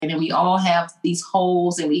And then we all have these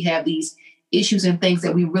holes and we have these issues and things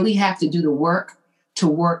that we really have to do the work to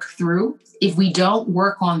work through. If we don't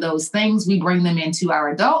work on those things, we bring them into our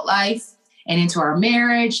adult life and into our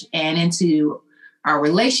marriage and into our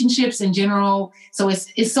relationships in general. So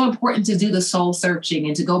it's so important to do the soul searching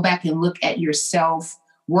and to go back and look at yourself,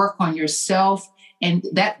 work on yourself. And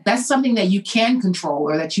that's something that you can control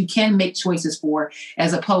or that you can make choices for,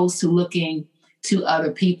 as opposed to looking to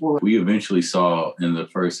other people. We eventually saw in the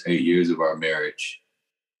first 8 years of our marriage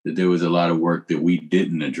that there was a lot of work that we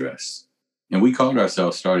didn't address. And we called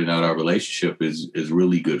ourselves starting out our relationship as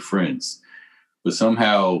really good friends. But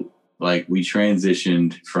somehow, like, we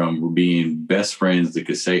transitioned from being best friends that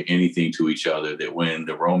could say anything to each other, that when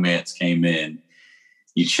the romance came in,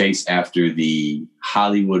 you chase after the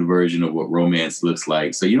Hollywood version of what romance looks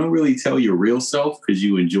like. So you don't really tell your real self because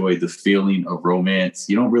you enjoy the feeling of romance.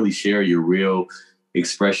 You don't really share your real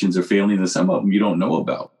expressions or feelings, and some of them you don't know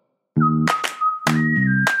about.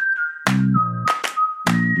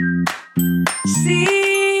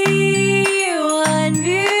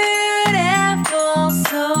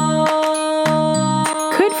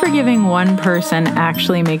 Forgiving one person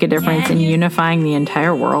actually make a difference in unifying the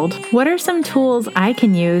entire world? What are some tools I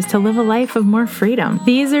can use to live a life of more freedom?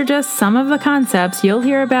 These are just some of the concepts you'll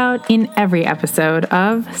hear about in every episode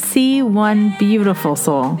of See One Beautiful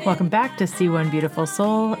Soul. Welcome back to See One Beautiful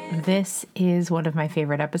Soul. This is one of my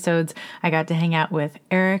favorite episodes. I got to hang out with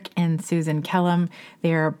Eric and Susan Kellum.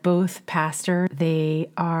 They are both pastors.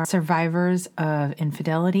 They are survivors of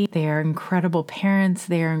infidelity. They are incredible parents.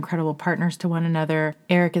 They are incredible partners to one another.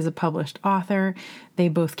 Eric is a published author. They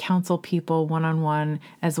both counsel people one-on-one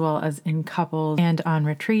as well as in couples and on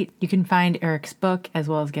retreat. You can find Eric's book as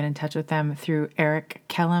well as get in touch with them through Eric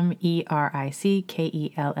Kellum, ERICKELLUM,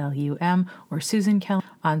 or Susan Kellum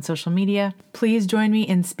on social media. Please join me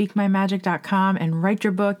in speakmymagic.com and write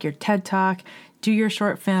your book, your TED Talk, do your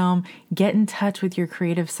short film, get in touch with your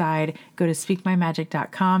creative side. Go to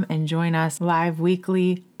speakmymagic.com and join us live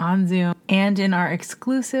weekly on Zoom and in our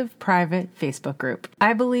exclusive private Facebook group.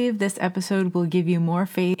 I believe this episode will give you more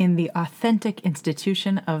faith in the authentic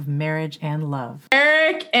institution of marriage and love.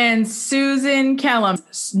 Eric and Susan Kellum.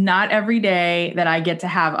 Not every day that I get to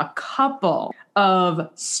have a couple of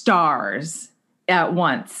stars at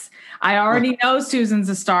once. I already know Susan's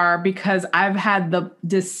a star because I've had the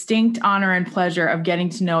distinct honor and pleasure of getting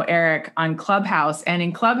to know Eric on Clubhouse. And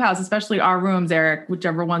in Clubhouse, especially our rooms, Eric,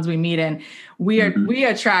 whichever ones we meet in, we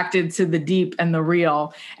attracted to the deep and the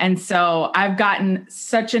real. And so I've gotten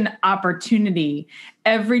such an opportunity.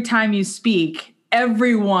 Every time you speak,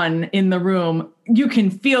 everyone in the room, you can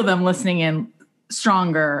feel them listening in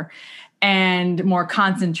stronger and more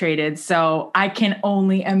concentrated. So I can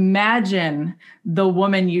only imagine the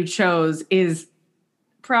woman you chose is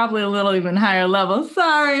probably a little even higher level.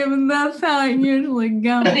 Sorry, but that's how it usually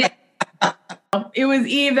goes. It was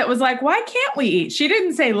Eve that was like, why can't we eat? She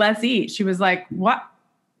didn't say let's eat. She was like, what?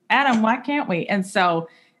 Adam, why can't we? And so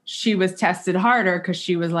she was tested harder because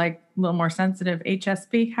she was like a little more sensitive,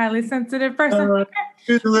 HSP, highly sensitive person.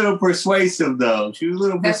 She was a little persuasive, though. She was a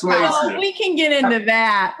little persuasive. Oh, we can get into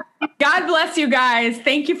that. God bless you guys.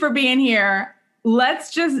 Thank you for being here.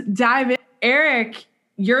 Let's just dive in. Eric,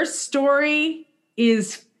 your story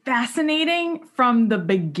is fascinating from the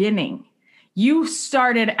beginning. You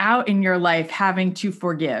started out in your life having to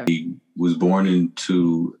forgive. He was born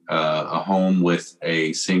into a home with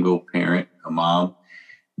a single parent, a mom.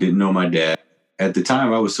 Didn't know my dad. At the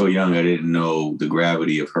time, I was so young, I didn't know the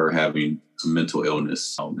gravity of her having some mental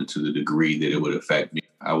illness and to the degree that it would affect me.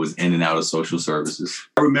 I was in and out of social services.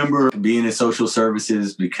 I remember being in social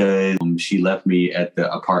services because she left me at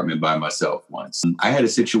the apartment by myself once. I had a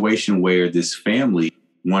situation where this family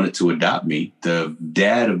wanted to adopt me. The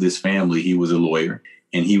dad of this family, he was a lawyer.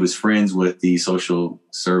 And he was friends with the social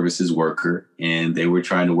services worker, and they were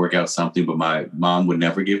trying to work out something, but my mom would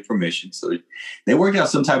never give permission. So they worked out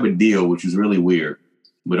some type of deal, which was really weird,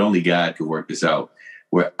 but only God could work this out,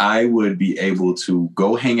 where I would be able to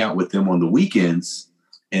go hang out with them on the weekends.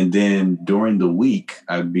 And then during the week,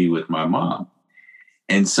 I'd be with my mom.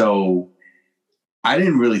 And so I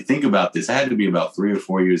didn't really think about this. I had to be about 3 or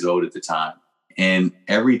 4 years old at the time. And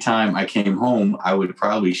every time I came home, I would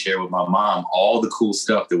probably share with my mom all the cool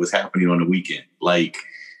stuff that was happening on the weekend. Like,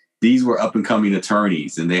 these were up and coming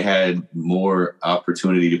attorneys and they had more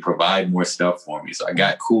opportunity to provide more stuff for me. So I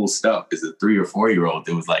got cool stuff as a 3 or 4 year old.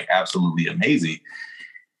 It was like absolutely amazing.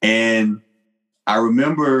 And I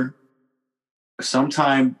remember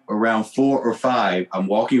sometime around 4 or 5, I'm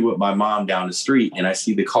walking with my mom down the street and I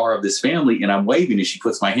see the car of this family and I'm waving and she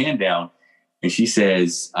puts my hand down. And she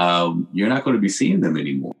says, you're not going to be seeing them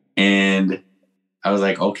anymore. And I was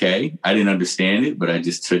like, okay, I didn't understand it, but I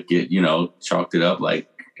just took it, chalked it up like,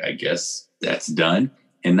 I guess that's done.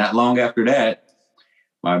 And not long after that,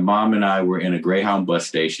 my mom and I were in a Greyhound bus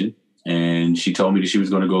station, and she told me that she was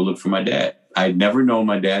going to go look for my dad. I'd never known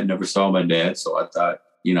my dad, never saw my dad. So I thought,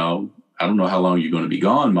 I don't know how long you're going to be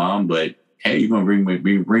gone, Mom, but hey, you're going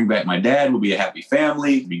to bring back my dad. We'll be a happy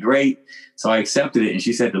family. It'll be great. So I accepted it. And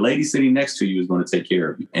she said, the lady sitting next to you is going to take care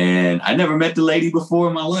of you. And I never met the lady before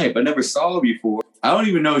in my life. I never saw her before. I don't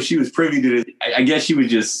even know if she was privy to this. I guess she was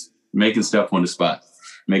just making stuff on the spot,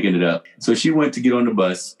 making it up. So she went to get on the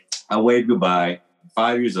bus. I waved goodbye.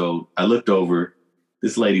 5 years old. I looked over.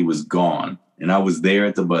 This lady was gone. And I was there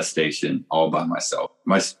at the bus station all by myself.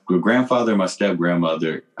 My grandfather, my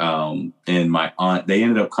step-grandmother, and my aunt, they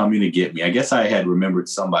ended up coming to get me. I guess I had remembered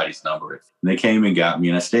somebody's number. And they came and got me.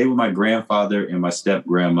 And I stayed with my grandfather and my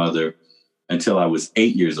step-grandmother until I was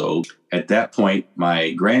 8 years old. At that point,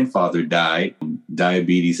 my grandfather died.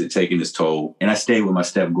 Diabetes had taken its toll. And I stayed with my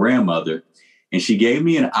step-grandmother. And she gave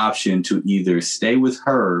me an option to either stay with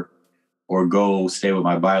her or go stay with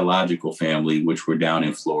my biological family, which were down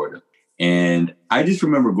in Florida. And I just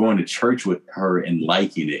remember going to church with her and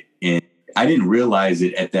liking it. And I didn't realize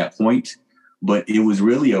it at that point, but it was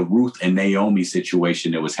really a Ruth and Naomi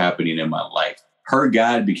situation that was happening in my life. Her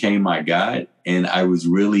God became my God, and I was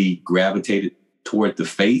really gravitated toward the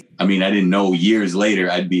faith. I mean, I didn't know years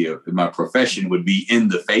later my profession would be in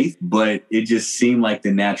the faith, but it just seemed like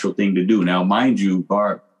the natural thing to do. Now, mind you,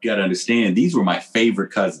 Barb, you got to understand, these were my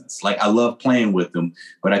favorite cousins. Like, I love playing with them,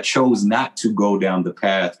 but I chose not to go down the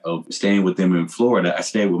path of staying with them in Florida. I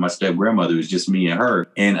stayed with my step-grandmother. It was just me and her.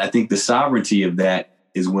 And I think the sovereignty of that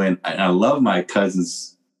is when I love my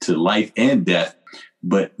cousins to life and death,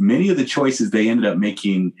 but many of the choices they ended up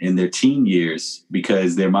making in their teen years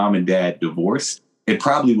because their mom and dad divorced, it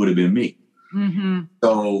probably would have been me. Mm-hmm.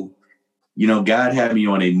 So, God had me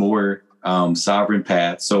on a more sovereign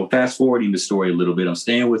path. So fast forwarding the story a little bit, I'm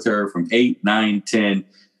staying with her from 8, 9, 10,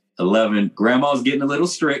 11. Grandma's getting a little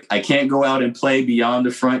strict. I can't go out and play beyond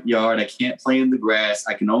the front yard. I can't play in the grass.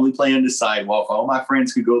 I can only play on the sidewalk. All my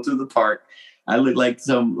friends could go to the park. I look like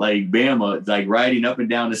some Bama, riding up and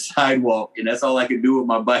down the sidewalk. And that's all I could do with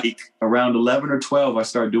my bike. Around 11 or 12, I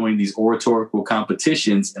start doing these oratorical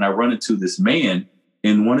competitions, and I run into this man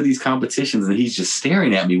in one of these competitions, and he's just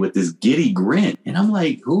staring at me with this giddy grin. And I'm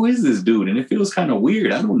like, who is this dude? And it feels kind of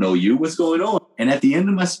weird. I don't know you. What's going on? And at the end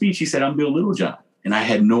of my speech, he said, I'm Bill Littlejohn. And I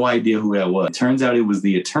had no idea who that was. It turns out it was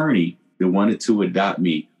the attorney that wanted to adopt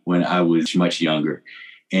me when I was much younger.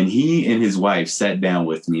 And he and his wife sat down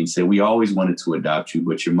with me and said, we always wanted to adopt you,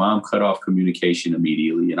 but your mom cut off communication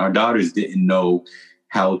immediately. And our daughters didn't know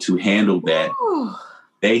how to handle that. Ooh.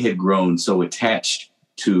 They had grown so attached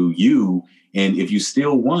to you. And if you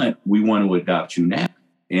still we want to adopt you now.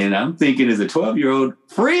 And I'm thinking as a 12-year-old,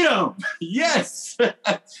 freedom, yes.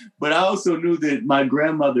 But I also knew that my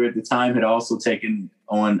grandmother at the time had also taken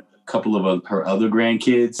on a couple of her other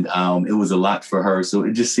grandkids. It was a lot for her. So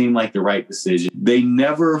it just seemed like the right decision. They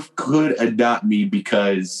never could adopt me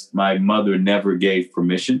because my mother never gave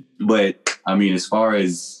permission. But I mean, as far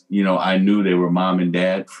as, I knew they were mom and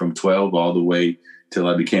dad from 12 all the way till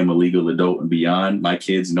I became a legal adult and beyond. My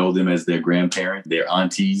kids know them as their grandparents, their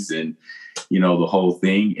aunties, and, the whole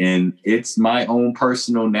thing. And it's my own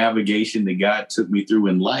personal navigation that God took me through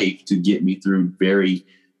in life to get me through very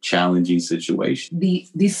challenging situations.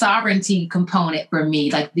 The sovereignty component for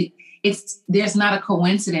me, there's not a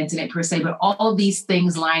coincidence in it per se, but all of these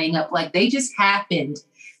things lining up, they just happened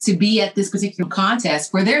to be at this particular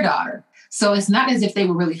contest for their daughter. So it's not as if they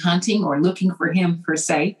were really hunting or looking for him per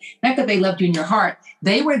se. Not that they loved you in your heart.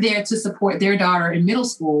 They were there to support their daughter in middle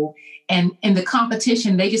school. And in the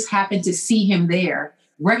competition, they just happened to see him there,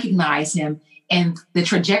 recognize him. And the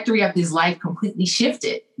trajectory of his life completely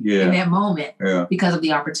shifted in that moment because of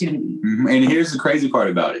the opportunity. Mm-hmm. And here's the crazy part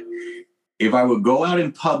about it. If I would go out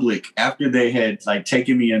in public after they had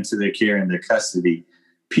taken me into their care and their custody,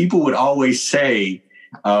 people would always say,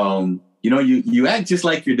 you act just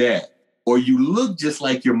like your dad. Or you look just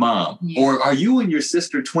like your mom, or are you and your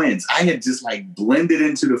sister twins? I had just blended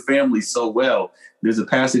into the family so well. There's a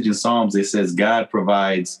passage in Psalms that says God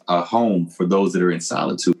provides a home for those that are in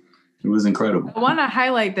solitude. It was incredible. I want to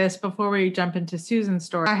highlight this before we jump into Susan's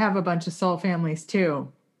story. I have a bunch of soul families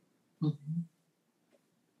too. Mm-hmm.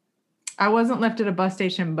 I wasn't left at a bus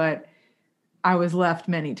station, but I was left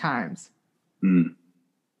many times. Mm.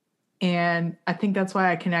 And I think that's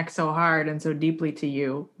why I connect so hard and so deeply to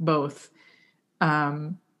you both. I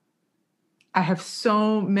have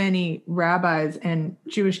so many rabbis and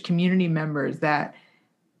Jewish community members that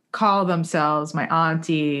call themselves my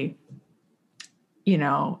auntie,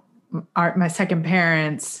 my second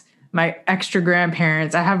parents, my extra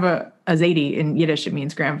grandparents. I have a Zaidi. In Yiddish, it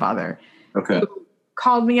means grandfather. Okay. Who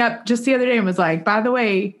called me up just the other day and was like, by the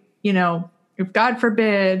way, if God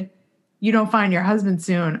forbid you don't find your husband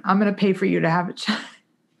soon, I'm going to pay for you to have a child.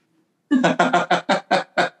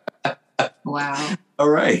 Wow. All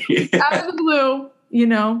right. Out of the blue,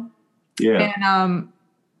 Yeah. And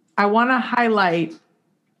I want to highlight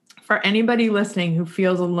for anybody listening who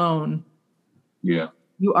feels alone. Yeah.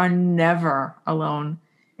 You are never alone.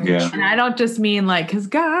 Yeah. And I don't just mean like, because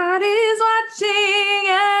God is watching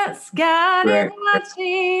us. God is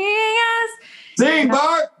watching us. Sing,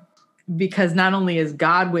 Bart. Because not only is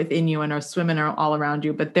God within you and are swimming all around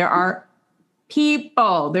you, but there are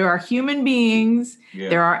people, there are human beings,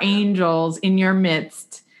 there are angels in your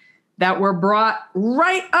midst that were brought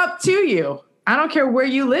right up to you. I don't care where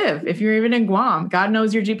you live. If you're even in Guam, God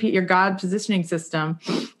knows your your God positioning system,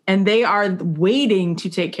 and they are waiting to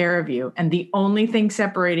take care of you. And the only thing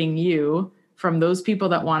separating you from those people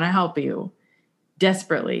that want to help you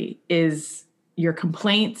desperately is your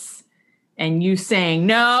complaints and you saying,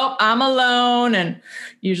 no, I'm alone. And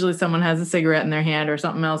usually someone has a cigarette in their hand or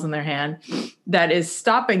something else in their hand that is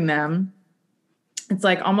stopping them. It's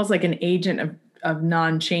like almost like an agent of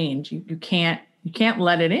non-change. You can't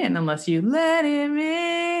let it in unless you let him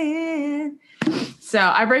in. So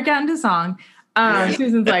I break out into song.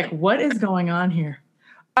 Susan's like, what is going on here?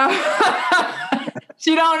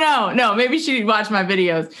 She don't know. No, maybe she watched my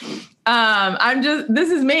videos. This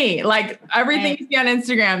is me. Like everything you see on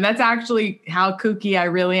Instagram, that's actually how kooky I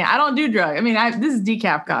really am. I don't do drugs. I mean, this is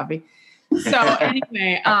decaf coffee. So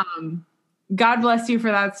anyway, God bless you for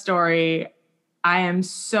that story. I am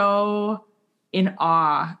so in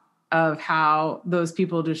awe of how those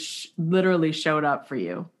people just literally showed up for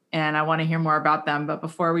you. And I want to hear more about them. But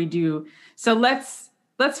before we do, so let's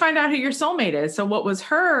find out who your soulmate is. So what was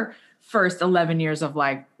her first 11 years of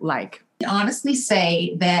like? I honestly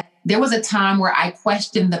say that there was a time where I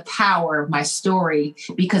questioned the power of my story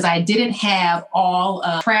because I didn't have all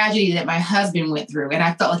of the tragedy that my husband went through. And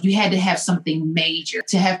I felt like you had to have something major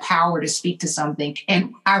to have power to speak to something.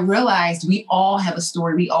 And I realized we all have a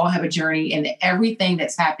story. We all have a journey, and everything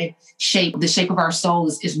that's happened, the shape of our soul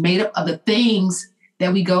is made up of the things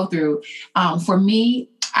that we go through. For me,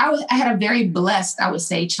 I had a very blessed, I would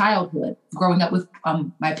say, childhood growing up with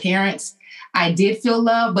my parents. I did feel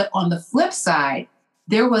love, but on the flip side,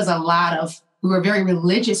 there was we were a very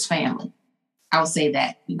religious family. I would say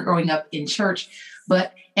that growing up in church,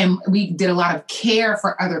 and we did a lot of care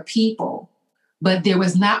for other people, but there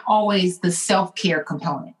was not always the self-care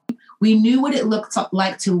component. We knew what it looked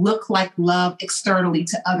like to look like love externally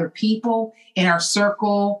to other people in our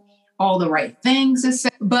circle, all the right things,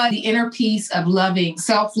 but the inner piece of loving,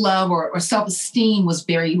 self-love or self-esteem was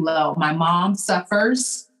very low. My mom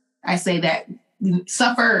suffers. I say that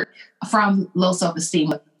suffered from low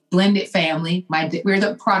self-esteem, blended family. We're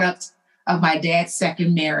the product of my dad's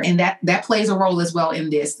second marriage. And that plays a role as well in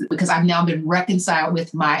this because I've now been reconciled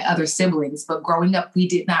with my other siblings. But growing up, we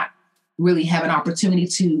did not really have an opportunity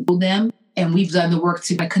to know them. And we've done the work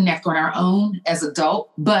to connect on our own as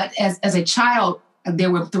adults. But as a child,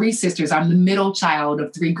 there were 3 sisters. I'm the middle child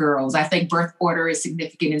of 3 girls. I think birth order is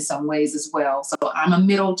significant in some ways as well. So I'm a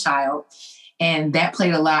middle child. And that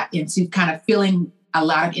played a lot into kind of feeling a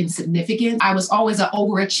lot of insignificance. I was always an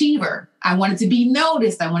overachiever. I wanted to be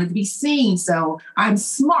noticed. I wanted to be seen. So I'm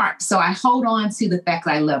smart. So I hold on to the fact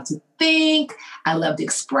that I love to think. I love to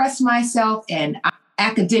express myself, and I'm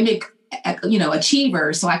academic,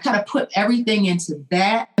 achiever. So I kind of put everything into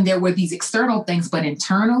that. And there were these external things, but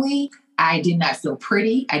internally, I did not feel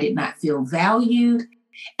pretty. I did not feel valued.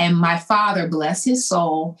 And my father, bless his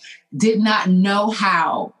soul, did not know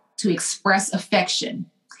how to express affection.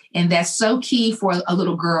 And that's so key for a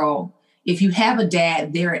little girl. If you have a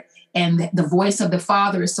dad there, and the voice of the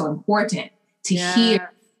father is so important to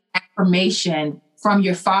hear affirmation from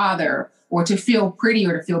your father, or to feel pretty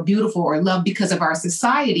or to feel beautiful or loved, because of our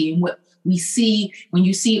society and what we see when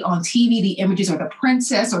you see on TV, the images or the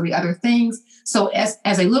princess or the other things. So as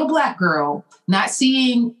a little Black girl, not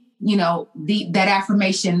seeing, that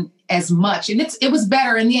affirmation as much. And it was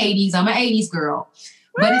better in the 80s. I'm an 80s girl.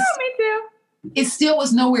 But me too. It still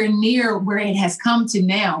was nowhere near where it has come to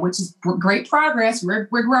now, which is great progress. We're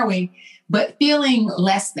growing, but feeling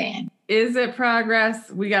less than. Is it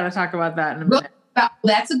progress? We got to talk about that in a minute.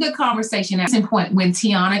 That's a good conversation. At some point, when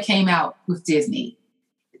Tiana came out with Disney,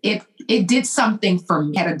 it did something for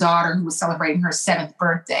me. I had a daughter who was celebrating her 7th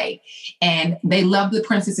birthday, and they loved the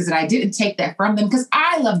princesses, and I didn't take that from them because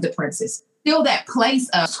I love the princess. Still that place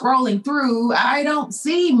of scrolling through, I don't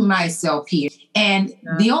see myself here. And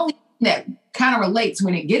the only thing that kind of relates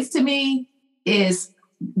when it gets to me is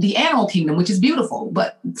the animal kingdom, which is beautiful.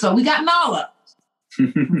 But so we got Nala.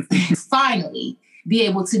 Finally be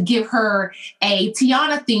able to give her a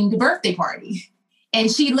Tiana themed birthday party. And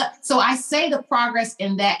so I say the progress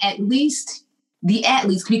in that at least,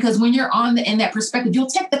 because when you're in that perspective, you'll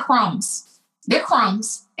take the crumbs. They're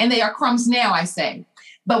crumbs and they are crumbs now, I say,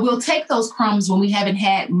 but we'll take those crumbs when we haven't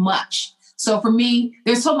had much. So for me,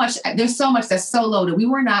 there's so much that's so loaded. We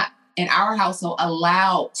were not in our household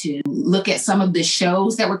allowed to look at some of the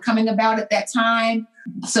shows that were coming about at that time.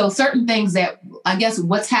 So certain things that I guess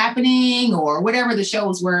what's happening or whatever the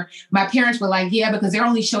shows were, my parents were like, yeah, because they're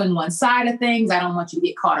only showing one side of things. I don't want you to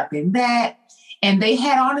get caught up in that. And they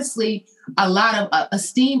had honestly a lot of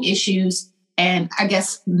esteem issues and I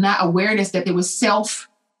guess not awareness that there was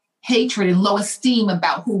self-hatred and low esteem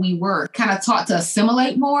about who we were, kind of taught to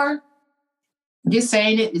assimilate more. Just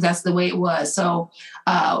saying it, that's the way it was. So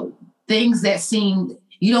things that seemed,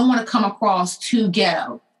 you don't want to come across too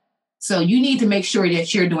ghetto. So you need to make sure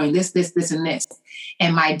that you're doing this, and this.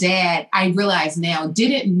 And my dad, I realize now,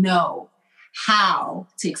 didn't know how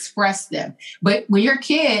to express them. But when you're a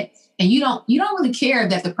kid and you don't really care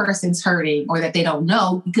that the person's hurting or that they don't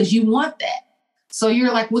know because you want that. So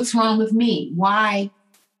you're like, what's wrong with me? Why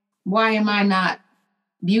am I not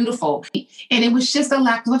beautiful? And it was just a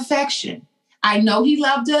lack of affection. I know he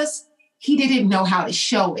loved us. He didn't know how to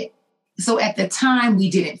show it. So at the time we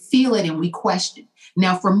didn't feel it and we questioned.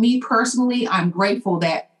 Now, for me personally, I'm grateful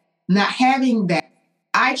that not having that,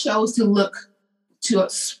 I chose to look to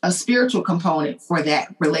a spiritual component for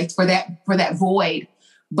that void,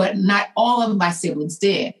 but not all of my siblings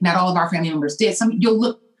did. Not all of our family members did. You'll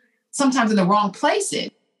look sometimes in the wrong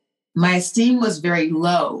places. My esteem was very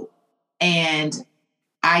low, and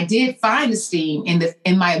I did find esteem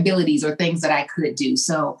in my abilities or things that I could do.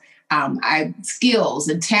 So I skills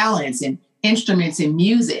and talents and instruments and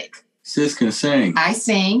music. Sis can sing. I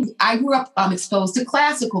sing. I grew up exposed to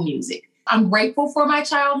classical music. I'm grateful for my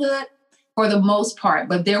childhood for the most part,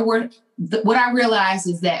 but what I realized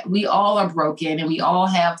is that we all are broken and we all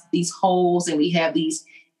have these holes and we have these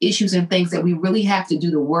issues and things that we really have to do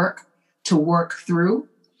the work to work through.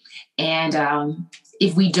 And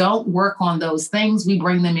if we don't work on those things, we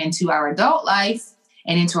bring them into our adult life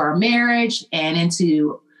and into our marriage and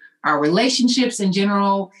into our relationships in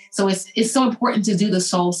general. So it's so important to do the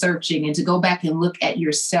soul searching and to go back and look at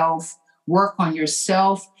yourself, work on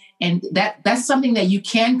yourself. And that's something that you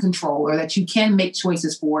can control or that you can make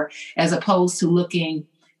choices for, as opposed to looking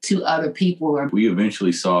to other people. We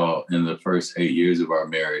eventually saw in the first 8 years of our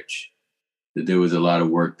marriage that there was a lot of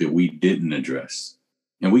work that we didn't address.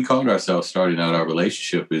 And we called ourselves starting out our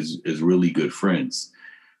relationship as really good friends.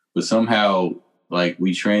 But somehow, like,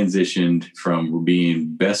 we transitioned from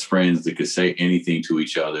being best friends that could say anything to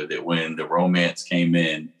each other, that when the romance came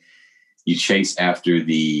in, you chase after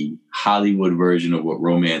the Hollywood version of what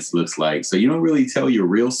romance looks like. So you don't really tell your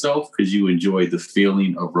real self because you enjoy the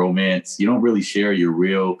feeling of romance. You don't really share your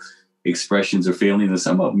real expressions or feelings, and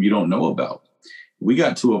some of them you don't know about. We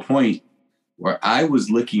got to a point where I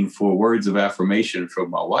was looking for words of affirmation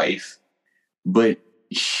from my wife, but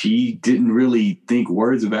she didn't really think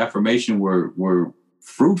words of affirmation were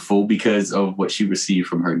fruitful because of what she received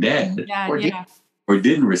from her dad or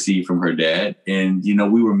didn't receive from her dad. And,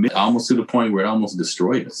 we were almost to the point where it almost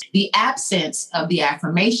destroyed us. The absence of the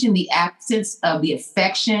affirmation, the absence of the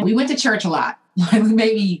affection. We went to church a lot,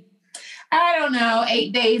 maybe, I don't know,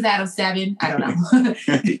 8 days out of 7. I don't know.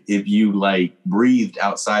 If you breathed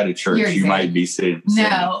outside of church, you might be sitting.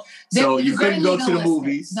 No. So you couldn't go to the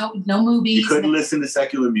movies. No movies. You couldn't listen to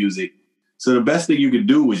secular music. So the best thing you could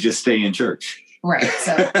do was just stay in church. Right.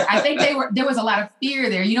 So I think there was a lot of fear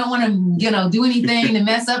there. You don't want to, do anything to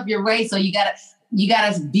mess up your way. So you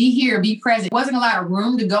gotta be here, be present. There wasn't a lot of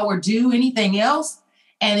room to go or do anything else.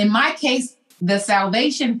 And in my case, the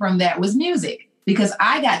salvation from that was music, because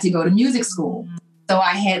I got to go to music school. So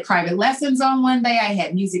I had private lessons on one day. I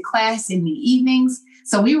had music class in the evenings.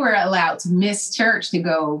 So we were allowed to miss church to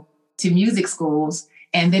go to music schools.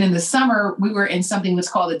 And then in the summer, we were in something that's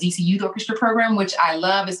called the DC Youth Orchestra program, which I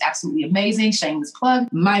love. It's absolutely amazing. Shameless plug.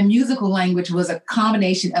 My musical language was a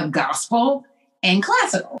combination of gospel and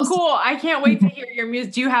classical. Cool. I can't wait to hear your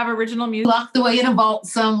music. Do you have original music? Locked away in a vault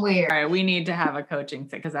somewhere. All right. We need to have a coaching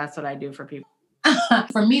thing because that's what I do for people.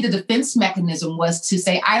 For me, the defense mechanism was to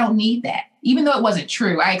say, I don't need that. Even though it wasn't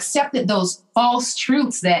true, I accepted those false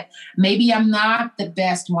truths that maybe I'm not the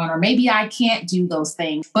best one, or maybe I can't do those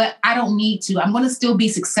things, but I don't need to. I'm going to still be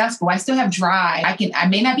successful. I still have drive. I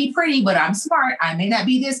may not be pretty, but I'm smart. I may not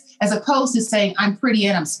be this, as opposed to saying I'm pretty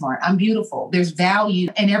and I'm smart. I'm beautiful. There's value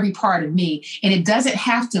in every part of me. And it doesn't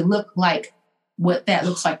have to look like what that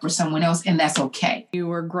looks like for someone else, and that's okay. You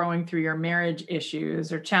were growing through your marriage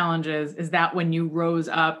issues or challenges. Is that when you rose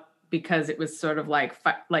up because it was sort of like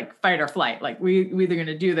fight or flight? Like we're either going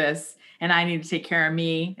to do this and I need to take care of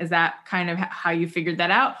me. Is that kind of how you figured that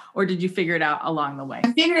out? Or did you figure it out along the way?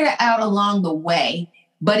 I figured it out along the way,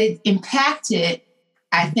 but it impacted,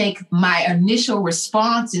 I think, my initial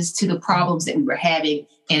responses to the problems that we were having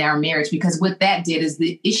in our marriage, because what that did is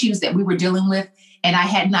the issues that we were dealing with, and I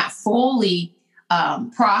had not fully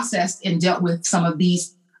processed and dealt with some of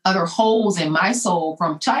these other holes in my soul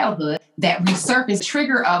from childhood that resurfaced. The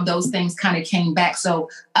trigger of those things kind of came back. So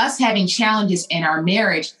us having challenges in our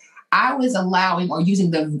marriage, I was allowing or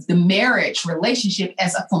using the marriage relationship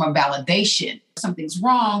as a form of validation. Something's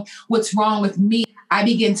wrong. What's wrong with me? I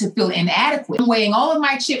begin to feel inadequate. I'm weighing all of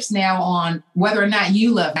my chips now on whether or not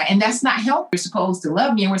you love me. And that's not helpful. You're supposed to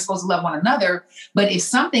love me and we're supposed to love one another. But if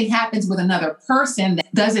something happens with another person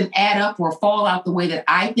that doesn't add up or fall out the way that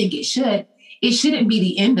I think it shouldn't be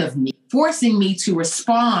the end of me, forcing me to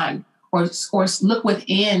respond or look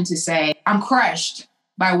within to say, I'm crushed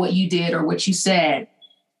by what you did or what you said.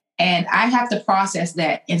 And I have to process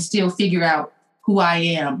that and still figure out who I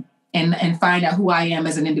am and find out who I am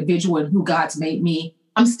as an individual and who God's made me.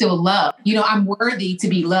 I'm still loved. I'm worthy to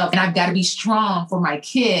be loved, and I've got to be strong for my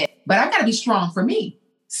kid, but I've got to be strong for me.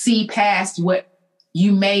 See past what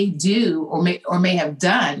you may do or may have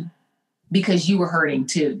done because you were hurting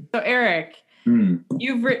too. So Eric,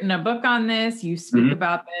 you've written a book on this, you speak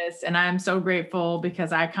about this, and I'm so grateful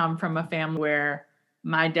because I come from a family where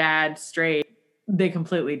my dad they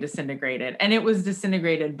completely disintegrated, and it was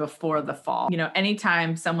disintegrated before the fall.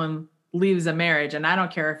 Anytime someone leaves a marriage, and I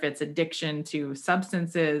don't care if it's addiction to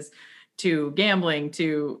substances, to gambling,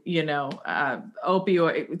 to,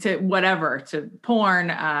 opioid, to whatever, to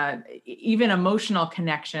porn, even emotional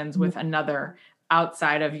connections with another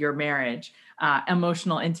outside of your marriage,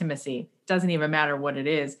 emotional intimacy, doesn't even matter what it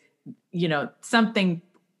is, something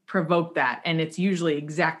provoked that. And it's usually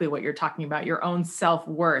exactly what you're talking about, your own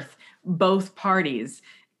self-worth. Both parties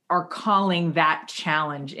are calling that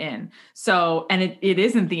challenge in. So, and it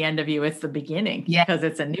isn't the end of you, it's the beginning, because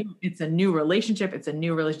it's a new relationship. It's a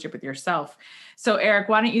new relationship with yourself. So Eric,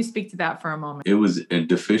 why don't you speak to that for a moment? It was a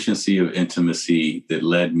deficiency of intimacy that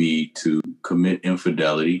led me to commit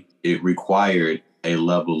infidelity. It required a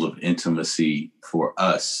level of intimacy for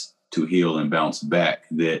us to heal and bounce back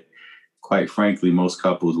that, quite frankly, most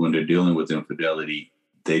couples, when they're dealing with infidelity,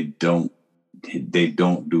 they don't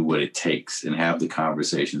do what it takes and have the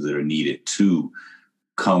conversations that are needed to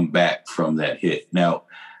come back from that hit. Now,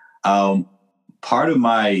 part of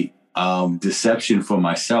my deception for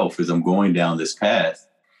myself as I'm going down this path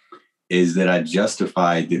is that I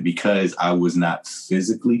justified that because I was not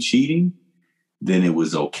physically cheating, then it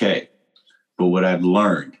was okay. But what I've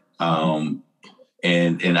learned,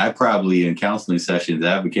 and I probably in counseling sessions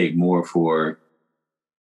advocate more for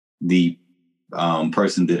the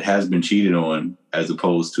person that has been cheated on as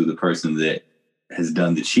opposed to the person that has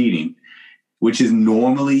done the cheating, which is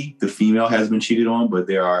normally the female has been cheated on, but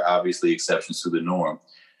there are obviously exceptions to the norm.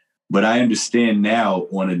 But I understand now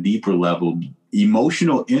on a deeper level,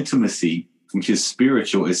 emotional intimacy, which is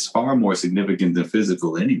spiritual, is far more significant than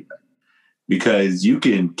physical anyway, because you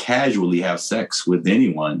can casually have sex with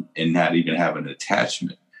anyone and not even have an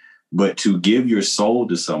attachment. But to give your soul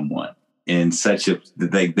to someone in such a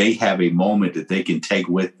that they have a moment that they can take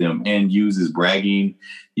with them and use as bragging,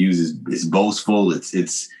 it's boastful.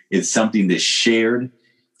 It's something that's shared.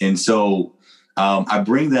 And so I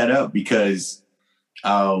bring that up because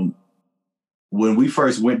when we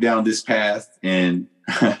first went down this path, and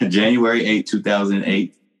January 8,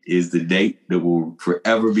 2008 is the date that will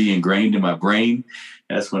forever be ingrained in my brain.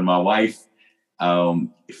 That's when my wife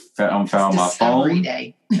found my phone.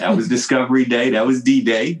 Day. That was Discovery Day. That was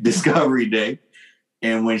D-Day, Discovery Day.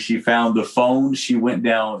 And when she found the phone, she went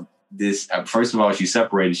down this, first of all, she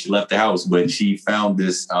separated, she left the house, but she found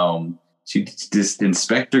this, this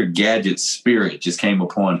Inspector Gadget spirit just came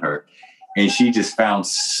upon her, and she just found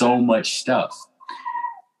so much stuff.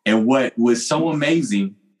 And what was so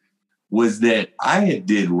amazing was that I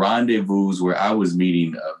did rendezvous where I was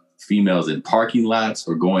meeting females in parking lots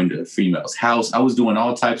or going to a female's house. I was doing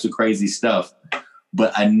all types of crazy stuff,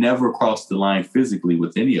 but I never crossed the line physically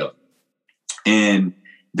with any of them. And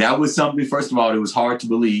that was something, first of all, it was hard to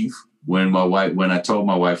believe when I told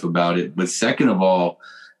my wife about it. But second of all,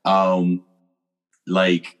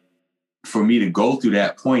 for me to go through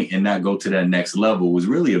that point and not go to that next level was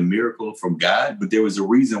really a miracle from God. But there was a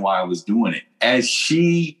reason why I was doing it. As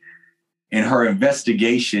she, in her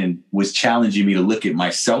investigation, was challenging me to look at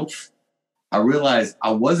myself, I realized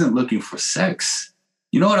I wasn't looking for sex.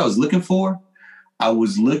 You know what I was looking for? I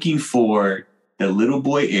was looking for the little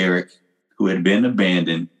boy, Eric, who had been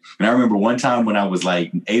abandoned. And I remember one time when I was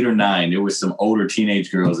like 8 or 9, there was some older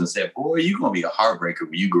teenage girls and said, boy, you're going to be a heartbreaker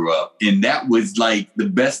when you grow up. And that was like the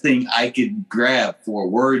best thing I could grab for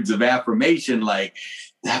words of affirmation. Like,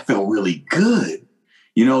 that felt really good.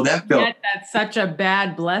 You know, that felt... Yet that's such a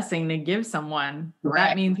bad blessing to give someone. Right.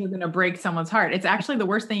 That means you're going to break someone's heart. It's actually the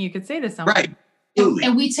worst thing you could say to someone. Right.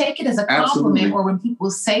 And we take it as a compliment. Absolutely. Or when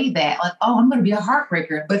people say that, like, oh, I'm going to be a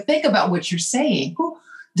heartbreaker. But think about what you're saying.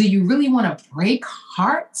 Do you really want to break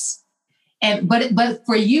hearts? But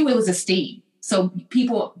for you, it was esteem. So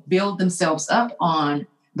people build themselves up on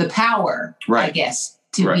the power, right, I guess,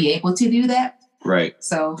 to be able to do that. Right.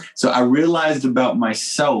 So I realized about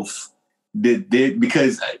myself that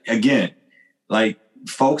because, again, like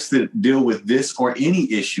folks that deal with this or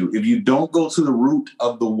any issue, if you don't go to the root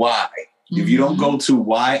of the why, if you don't go to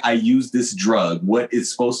why I use this drug, what is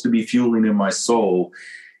supposed to be fueling in my soul,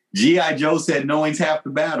 G.I. Joe said knowing's half the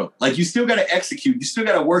battle. Like, you still got to execute. You still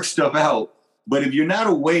got to work stuff out. But if you're not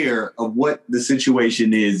aware of what the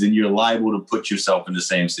situation is, then you're liable to put yourself in the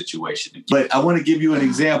same situation. But I want to give you an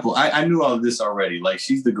example. I knew all of this already. Like,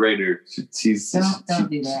 she's the greater. Don't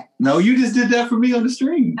do that. No, you just did that for me on the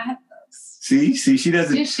stream. See, she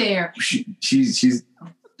doesn't. Just share. She's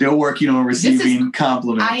still working on receiving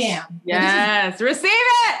compliments. I am. Yes, receive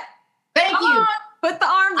it. Thank you. Put the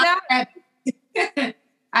arms out.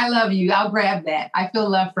 I love you. I'll grab that. I feel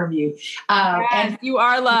love from you. Yes, and you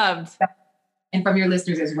are loved. And from your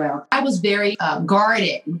listeners as well. I was very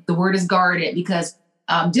guarded. The word is guarded because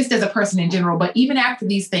just as a person in general, but even after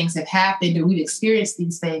these things have happened and we've experienced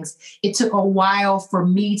these things, it took a while for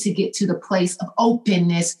me to get to the place of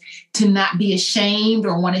openness, to not be ashamed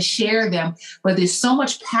or want to share them. But there's so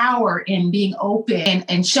much power in being open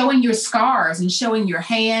and showing your scars and showing your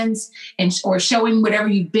hands or showing whatever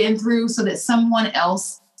you've been through so that someone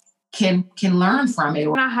else can learn from it. I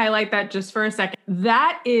want to highlight that just for a second.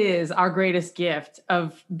 That is our greatest gift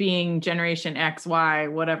of being Generation X, Y,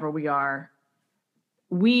 whatever we are.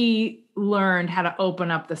 We learned how to open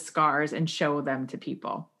up the scars and show them to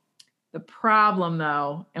people. The problem,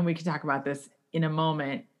 though, and we can talk about this in a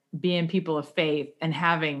moment, being people of faith and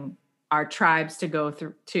having our tribes to go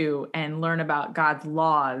through to and learn about God's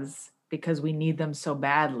laws because we need them so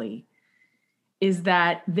badly, is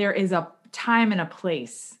that there is a time and a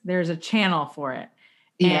place. There's a channel for it.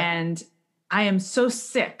 Yeah. And I am so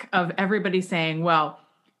sick of everybody saying, well,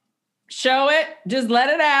 show it, just let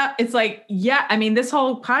it out. It's like, yeah, I mean, this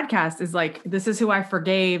whole podcast is like, this is who I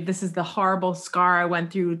forgave. This is the horrible scar I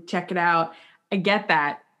went through. Check it out. I get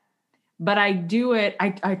that. But I do it.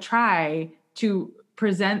 I try to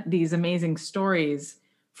present these amazing stories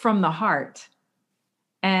from the heart.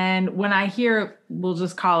 And when I hear, we'll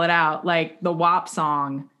just call it out, like the WAP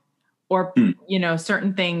song, or,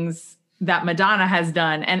 certain things that Madonna has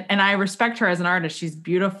done. And I respect her as an artist. She's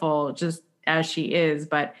beautiful just as she is.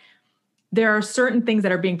 But there are certain things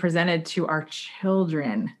that are being presented to our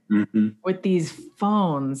children with these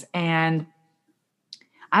phones. And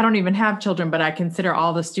I don't even have children, but I consider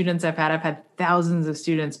all the students I've had thousands of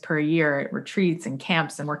students per year at retreats and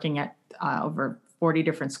camps and working at over 40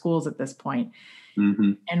 different schools at this point,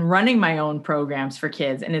 and running my own programs for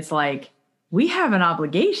kids. And it's like, we have an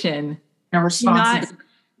obligation. A responsibility.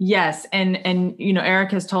 Yes. And,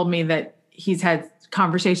 Eric has told me that he's had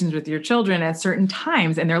conversations with your children at certain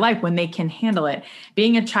times in their life when they can handle it.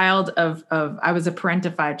 Being a child I was a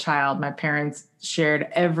parentified child. My parents shared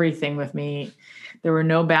everything with me. There were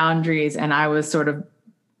no boundaries. And I was sort of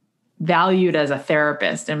valued as a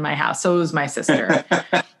therapist in my house. So was my sister.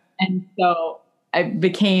 And so I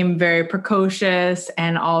became very precocious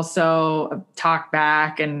and also talk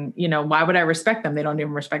back and, why would I respect them? They don't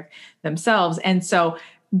even respect themselves. And so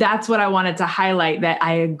that's what I wanted to highlight, that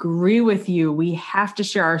I agree with you. We have to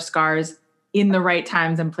share our scars in the right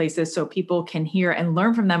times and places so people can hear and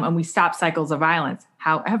learn from them and we stop cycles of violence.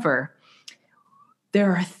 However,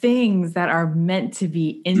 there are things that are meant to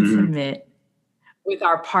be intimate with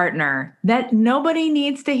our partner that nobody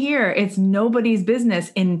needs to hear. It's nobody's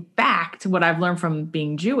business. In fact, what I've learned from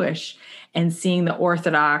being Jewish and seeing the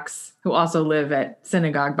Orthodox, who also live at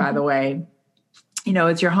synagogue, by the way,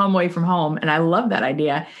 it's your home away from home. And I love that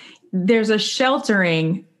idea. There's a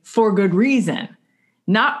sheltering for good reason.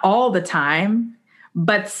 Not all the time,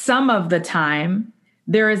 but some of the time,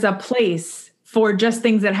 there is a place for just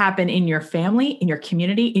things that happen in your family, in your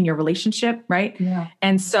community, in your relationship, right? Yeah.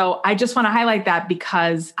 And so I just want to highlight that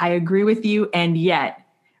because I agree with you. And yet,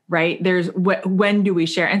 right, there's when do we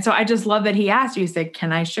share? And so I just love that he asked you, he said,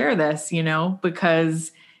 can I share this?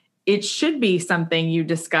 Because it should be something you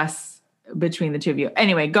discuss between the two of you.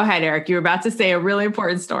 Anyway, go ahead, Eric. You were about to say a really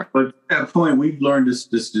important story. But at that point, we've learned this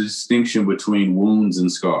distinction between wounds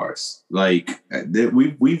and scars. Like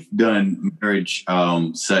we've done marriage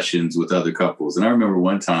sessions with other couples. And I remember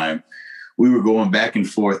one time we were going back and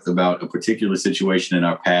forth about a particular situation in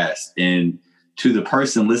our past. And to the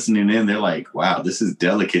person listening in, they're like, wow, this is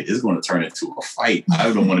delicate. It's going to turn into a fight.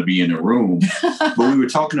 I don't want to be in the room. But we were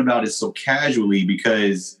talking about it so casually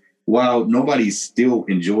because while nobody still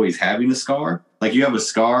enjoys having a scar, like you have a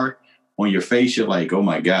scar on your face, you're like, oh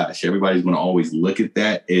my gosh, everybody's going to always look at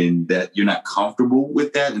that, and that you're not comfortable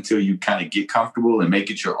with that until you kind of get comfortable and make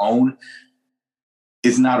it your own.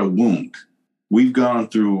 It's not a wound. We've gone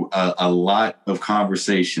through a lot of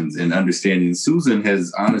conversations and understanding. Susan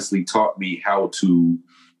has honestly taught me how to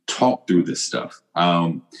talk through this stuff.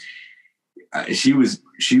 She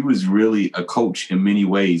was really a coach in many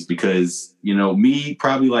ways because, you know, me,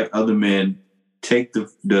 probably like other men, take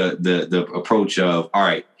the approach of, all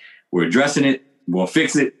right, we're addressing it, we'll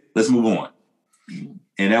fix it, let's move on.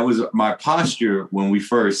 And that was my posture when we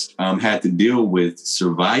first had to deal with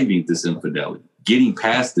surviving this infidelity, getting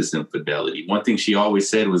past this infidelity. One thing she always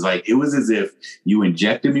said was like, it was as if you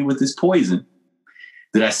injected me with this poison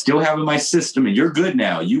that I still have in my system, and you're good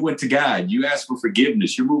now. You went to God, you asked for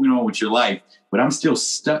forgiveness, you're moving on with your life, but I'm still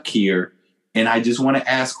stuck here. And I just want to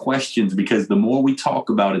ask questions because the more we talk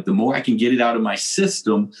about it, the more I can get it out of my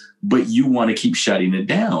system, but you want to keep shutting it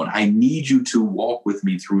down. I need you to walk with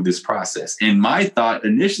me through this process. And my thought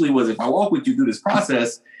initially was, if I walk with you through this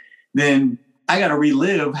process, then I got to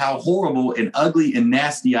relive how horrible and ugly and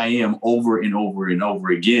nasty I am over and over and over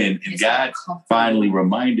again. And God finally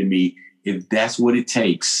reminded me, if that's what it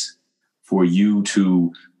takes for you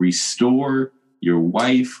to restore your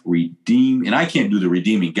wife, redeem, and I can't do the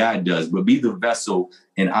redeeming, God does, but be the vessel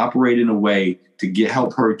and operate in a way to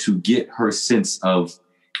help her to get her sense of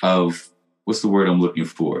what's the word I'm looking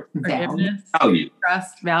for? Value.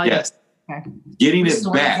 Trust, value. Yes. Okay. Getting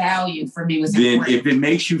Restore it back. Value for me was then important. If it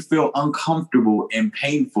makes you feel uncomfortable and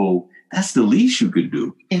painful, that's the least you could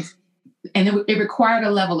do. And it required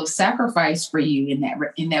a level of sacrifice for you in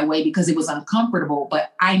that way because it was uncomfortable.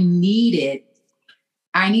 But I needed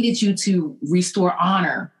you to restore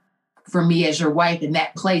honor for me as your wife in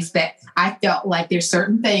that place that I felt like there's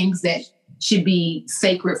certain things that should be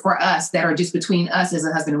sacred for us that are just between us as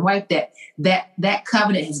a husband and wife, that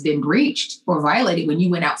covenant has been breached or violated when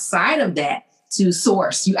you went outside of that to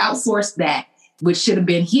source. You outsourced that, which should have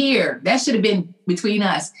been here. That should have been between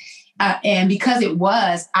us. And because it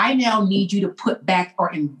was, I now need you to put back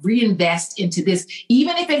or reinvest into this,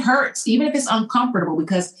 even if it hurts, even if it's uncomfortable,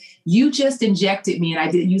 because you just injected me, and I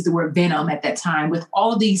didn't use the word venom at that time, with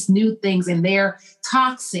all these new things, and they're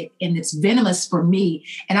toxic and it's venomous for me.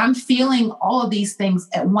 And I'm feeling all of these things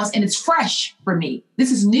at once, and it's fresh for me.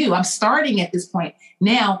 This is new. I'm starting at this point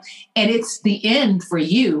now, and it's the end for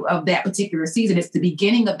you of that particular season. It's the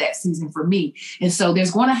beginning of that season for me. And so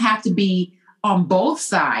there's going to have to be on both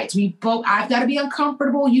sides. I've got to be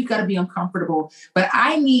uncomfortable. You've got to be uncomfortable. But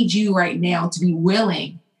I need you right now to be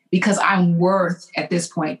willing, because I'm worth at this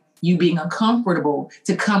point you being uncomfortable,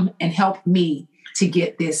 to come and help me to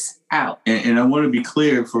get this out. And I want to be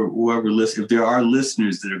clear for whoever listens, if there are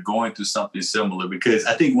listeners that are going through something similar, because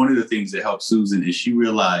I think one of the things that helped Susan is she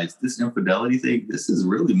realized this infidelity thing, this is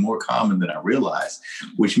really more common than I realized,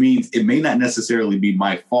 which means it may not necessarily be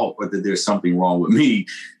my fault or that there's something wrong with me.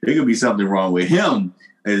 There could be something wrong with him.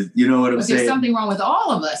 You know what I'm saying? There's something wrong with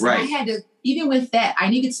all of us. Right. And I had to, even with that, I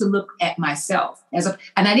needed to look at myself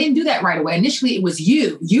and I didn't do that right away. Initially, it was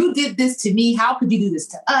you. You did this to me. How could you do this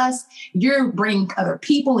to us? You're bringing other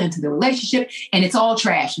people into the relationship, and it's all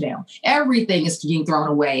trash now. Everything is being thrown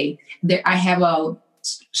away. I have a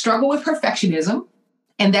struggle with perfectionism,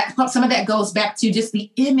 and that some of that goes back to just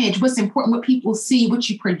the image, what's important, what people see, what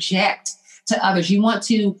you project to others. You want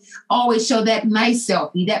to always show that nice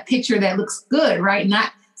selfie, that picture that looks good, right?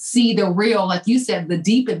 Not see the real, like you said, the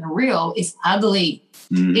deep and the real is ugly.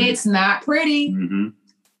 Mm-hmm. It's not pretty, mm-hmm.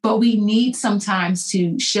 But we need sometimes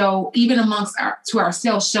to show, even amongst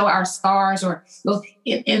ourselves, show our scars, or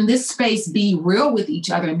in this space, be real with each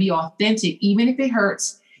other and be authentic, even if it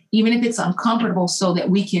hurts, even if it's uncomfortable, so that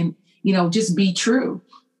we can, just be true.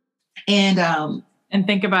 And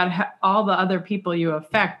think about all the other people you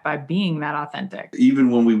affect by being that authentic. Even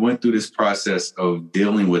when we went through this process of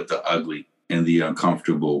dealing with the ugly and the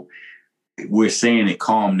uncomfortable, we're saying it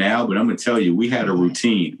calm now, but I'm going to tell you, we had a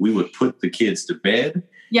routine. We would put the kids to bed.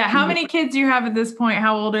 Yeah. How many kids do you have at this point?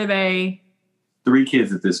 How old are they? 3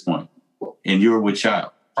 kids at this point. And you're with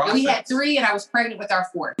child. We had 3, and I was pregnant with our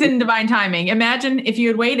 4th. It's in divine timing. Imagine if you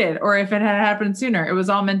had waited, or if it had happened sooner. It was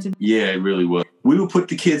all meant to be. Yeah, it really was. we would put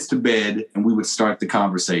the kids to bed and we would start the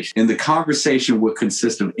conversation. And the conversation would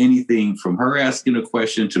consist of anything from her asking a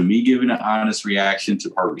question to me giving an honest reaction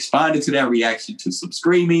to her responding to that reaction, to some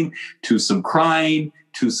screaming, to some crying,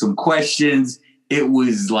 to some questions. It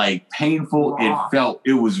was like painful.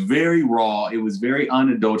 It was very raw. It was very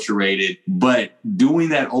unadulterated. But doing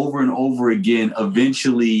that over and over again,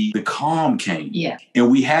 eventually the calm came. Yeah.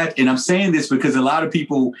 And I'm saying this because a lot of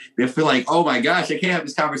people, they feel like, oh my gosh, I can't have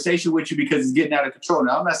this conversation with you because it's getting out of control.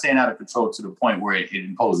 Now, I'm not saying out of control to the point where it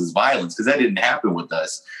imposes violence, because that didn't happen with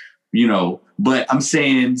us, but I'm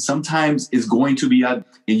saying sometimes it's going to be out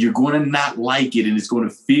and you're going to not like it. And it's going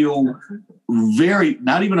to feel very,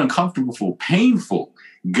 not even uncomfortable, painful,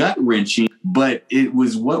 gut wrenching, but it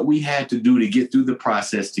was what we had to do to get through the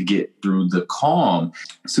process, to get through the calm.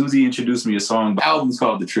 Susie introduced me a song. The album's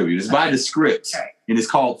called The Tribute. It's by The Scripts, and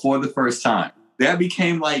it's called For the First Time. That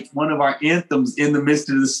became like one of our anthems in the midst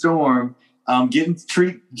of the storm, getting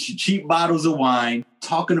cheap bottles of wine,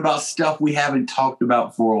 talking about stuff we haven't talked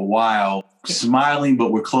about for a while, smiling,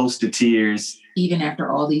 but we're close to tears. Even after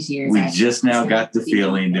all these years. We just now got the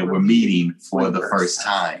feeling that we're meeting for the first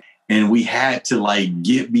time. And we had to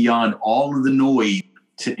get beyond all of the noise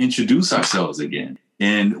to introduce ourselves again.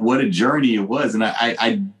 And what a journey it was. And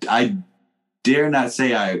I dare not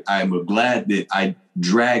say I'm glad that I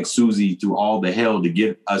dragged Susie through all the hell to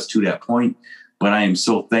get us to that point. But I am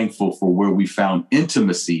so thankful for where we found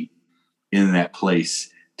intimacy in that place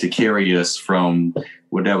to carry us from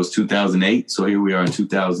that was 2008. So here we are in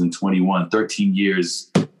 2021, 13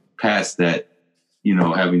 years past that,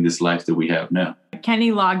 having this life that we have now.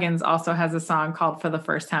 Kenny Loggins also has a song called For the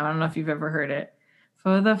First Time. I don't know if you've ever heard it.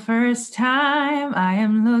 For the first time, I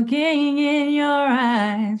am looking in your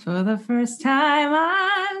eyes. For the first time,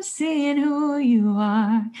 I'm seeing who you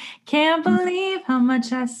are. Can't believe how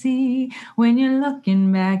much I see when you're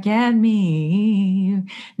looking back at me.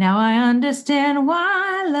 Now I understand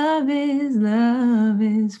why love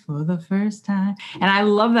is for the first time. And I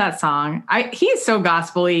love that song. He's so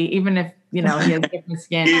gospel-y, even if, he has different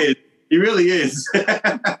skin. He really is.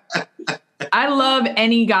 I love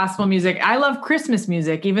any gospel music. I love Christmas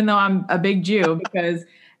music, even though I'm a big Jew, because...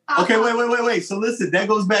 Okay, wait. So listen, that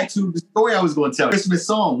goes back to the story I was going to tell. Christmas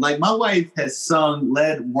song. My wife has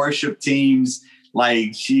led worship teams.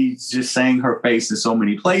 She just sang her face in so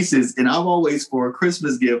many places. And I've always, for a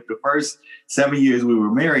Christmas gift, the first 7 years we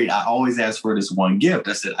were married, I always asked for this one gift.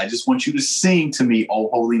 I said, I just want you to sing to me, O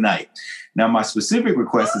Holy Night. Now, my specific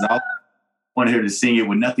request is I wanted her to sing it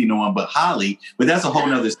with nothing, no one but Holly. But that's a whole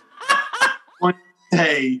nother story.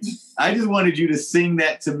 Hey, I just wanted you to sing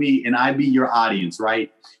that to me and I'd be your audience, right?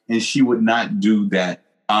 And she would not do that,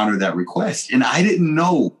 honor that request. And I didn't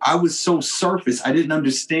know. I was so surface. I didn't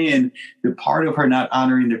understand that part of her not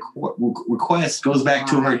honoring the request goes back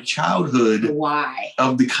to her childhood. Why?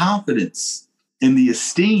 Of the confidence and the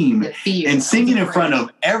esteem. And singing in front of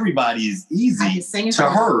everybody is easy to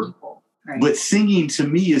her. Right. But singing to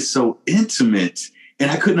me is so intimate. And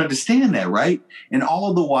I couldn't understand that, right? And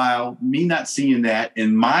all the while, me not seeing that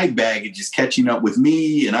and my baggage is catching up with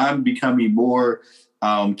me and I'm becoming more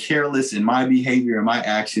careless in my behavior and my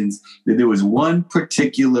actions, that there was one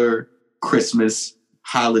particular Christmas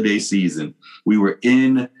holiday season. We were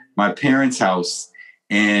in my parents' house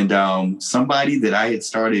and somebody that I had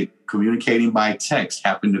started communicating by text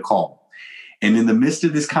happened to call. And in the midst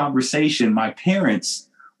of this conversation, my parents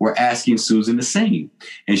were asking Susan to sing.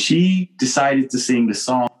 And she decided to sing the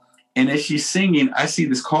song. And as she's singing, I see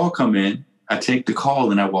this call come in. I take the call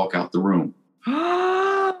and I walk out the room.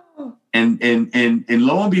 and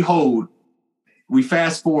lo and behold, we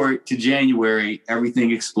fast forward to January, everything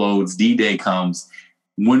explodes, D-Day comes.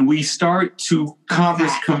 When we start to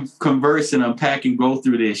converse and unpack and go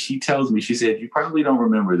through this, she tells me, she said, you probably don't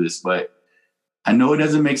remember this, but I know it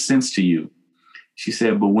doesn't make sense to you. She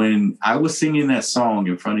said, but when I was singing that song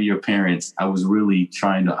in front of your parents, I was really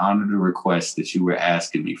trying to honor the request that you were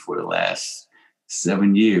asking me for the last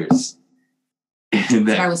 7 years. And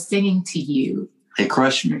that I was singing to you. It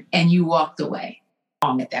crushed me. And you walked away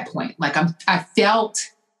at that point. I felt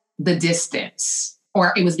the distance,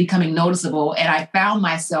 or it was becoming noticeable. And I found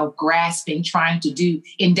myself grasping, trying to do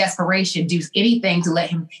in desperation, do anything to let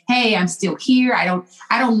him, hey, I'm still here. I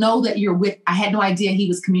don't know that you're with, I had no idea he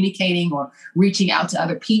was communicating or reaching out to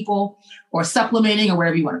other people or supplementing or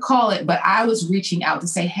whatever you want to call it. But I was reaching out to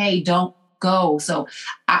say, hey, don't go. So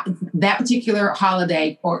that particular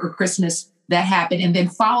holiday or Christmas that happened, and then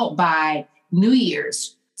followed by New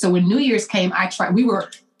Year's. So when New Year's came,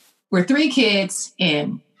 we're 3 kids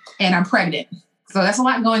in, and I'm pregnant. So that's a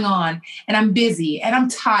lot going on, and I'm busy and I'm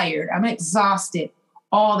tired. I'm exhausted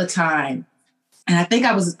all the time. And I think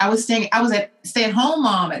I was a stay-at-home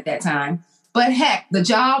mom at that time. But heck, the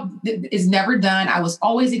job is never done. I was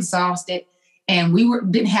always exhausted, and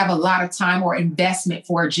didn't have a lot of time or investment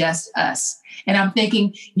for just us. And I'm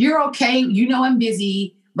thinking, you're okay. You know, I'm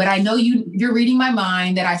busy, but I know you're reading my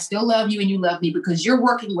mind that I still love you and you love me because you're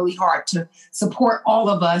working really hard to support all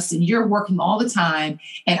of us, and you're working all the time.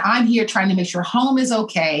 And I'm here trying to make sure home is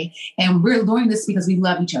okay. And we're doing this because we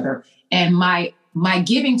love each other. And my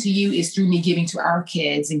giving to you is through me giving to our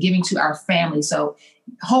kids and giving to our family. So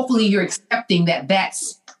hopefully you're accepting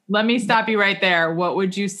that's. Let me stop you right there. What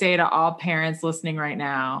would you say to all parents listening right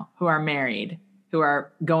now who are married, who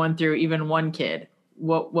are going through even one kid?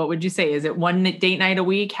 What would you say? Is it one date night a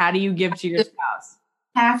week? How do you give to your spouse?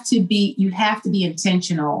 You have to be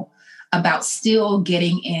intentional about still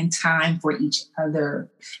getting in time for each other.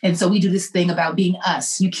 And so we do this thing about being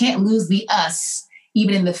us. You can't lose the us,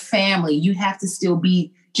 even in the family. You have to still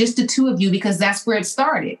be just the two of you because that's where it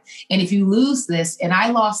started. And if you lose this, and I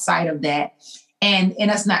lost sight of that, and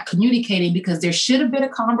us not communicating, because there should have been a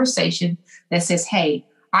conversation that says, hey,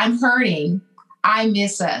 I'm hurting. I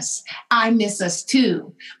miss us. I miss us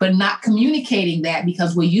too. But not communicating that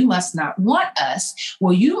because, well, you must not want us.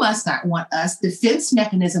 Well, you must not want us. Defense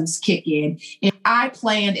mechanisms kick in. If I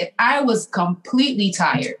was completely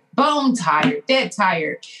tired, bone tired, dead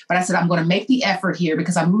tired. But I said, I'm going to make the effort here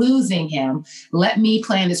because I'm losing him. Let me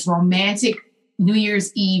plan this romantic New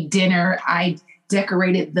Year's Eve dinner. I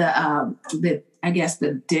decorated the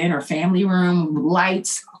dinner family room,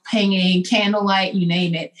 lights, hanging, candlelight, you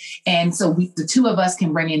name it. And so the two of us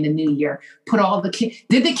can bring in the new year, put all the kids,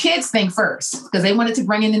 did the kids thing first because they wanted to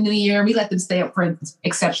bring in the new year. We let them stay up for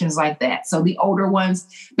exceptions like that. So the older ones,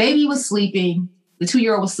 baby was sleeping, the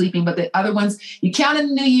 2-year-old was sleeping, but the other ones, you count in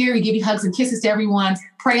the new year, you give you hugs and kisses to everyone,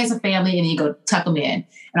 pray as a family, and then you go tuck them in.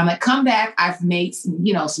 And I'm like, come back. I've made some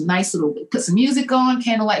nice put some music on,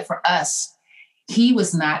 candlelight for us. He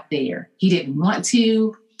was not there. He didn't want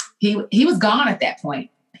to. He was gone at that point.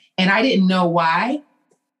 And I didn't know why,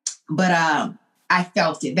 but I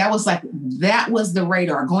felt it. That was the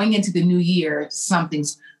radar. Going into the new year,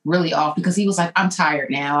 something's really off because he was like, I'm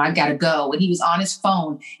tired now. I got to go. And he was on his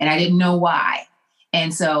phone and I didn't know why.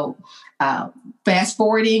 And so fast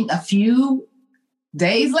forwarding a few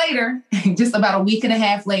days later, just about a week and a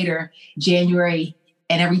half later, January,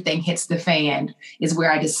 and everything hits the fan is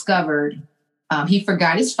where I discovered he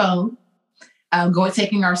forgot his phone,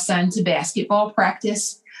 taking our son to basketball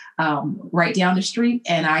practice. Right down the street.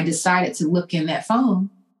 And I decided to look in that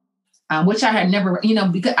phone, which I had never,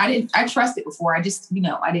 because I trusted before. I just,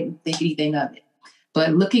 I didn't think anything of it.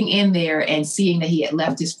 But looking in there and seeing that he had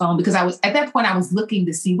left his phone, because at that point I was looking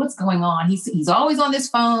to see what's going on. He's always on this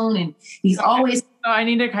phone and he's always. Oh, I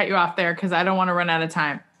need to cut you off there because I don't want to run out of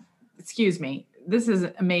time. Excuse me. This is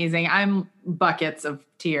amazing. I'm buckets of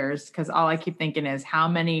tears because all I keep thinking is how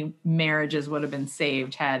many marriages would have been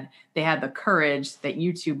saved had they had the courage that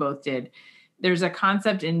you two both did. There's a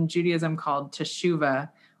concept in Judaism called teshuvah,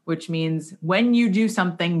 which means when you do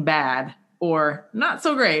something bad or not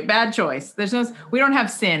so great, bad choice. We don't have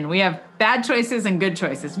sin. We have bad choices and good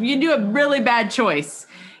choices. If you do a really bad choice,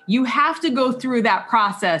 you have to go through that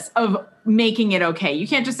process of making it okay. You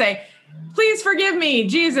can't just say, please forgive me,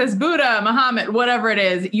 Jesus, Buddha, Muhammad, whatever it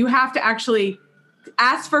is. You have to actually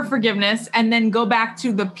ask for forgiveness and then go back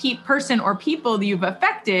to the person or people that you've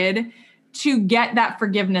affected to get that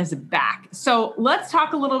forgiveness back. So let's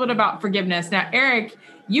talk a little bit about forgiveness. Now, Eric,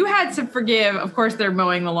 you had to forgive, of course, they're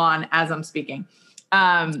mowing the lawn as I'm speaking.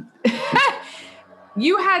 You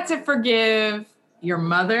had to forgive your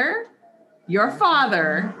mother, your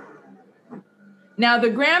father. Now, the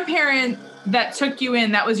grandparent that took you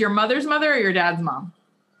in, that was your mother's mother or your dad's mom?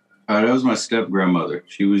 That was my step-grandmother.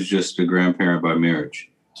 She was just a grandparent by marriage.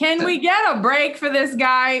 Can we get a break for this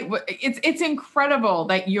guy? It's incredible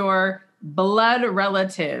that your blood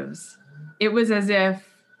relatives, it was as if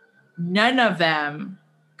none of them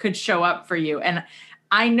could show up for you. And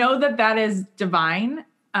I know that is divine.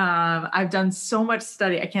 I've done so much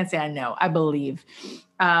study. I can't say I know, I believe.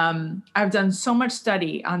 I've done so much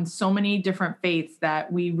study on so many different faiths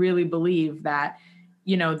that we really believe that,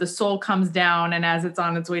 the soul comes down and as it's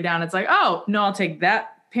on its way down, it's like, oh, no, I'll take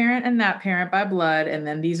that parent and that parent by blood. And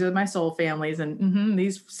then these are my soul families and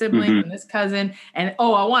these siblings and this cousin. And,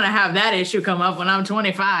 oh, I want to have that issue come up when I'm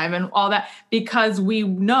 25 and all that, because we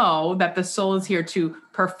know that the soul is here to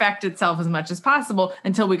perfect itself as much as possible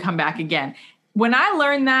until we come back again. When I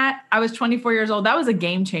learned that, I was 24 years old. That was a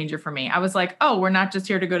game changer for me. I was like, oh, we're not just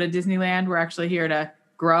here to go to Disneyland. We're actually here to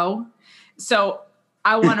grow. So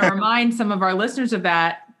I want to remind some of our listeners of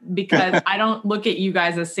that. because I don't look at you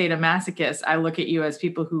guys as sadomasochists. I look at you as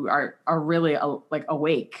people who are really like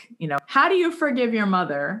awake. You know, how do you forgive your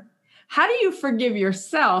mother? How do you forgive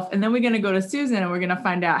yourself? And then we're going to go to Susan and we're going to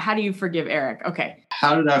find out, how do you forgive Eric? Okay.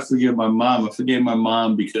 How did I forgive my mom? I forgave my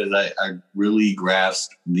mom because I really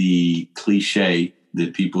grasped the cliche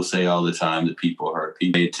that people say all the time, that people hurt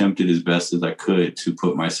people. I attempted as best as I could to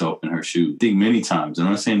put myself in her shoes. I think many times, and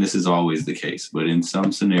I'm not saying this is always the case, but in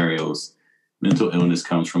some scenarios, mental illness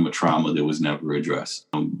comes from a trauma that was never addressed.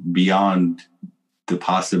 Beyond the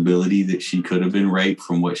possibility that she could have been raped,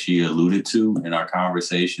 from what she alluded to in our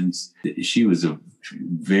conversations, she was a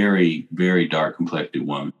very, very dark complected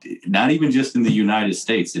woman. Not even just in the United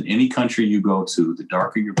States. In any country you go to, the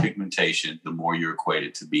darker your pigmentation, the more you're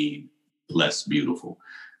equated to being less beautiful,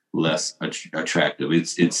 less attractive.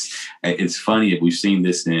 It's funny. We've seen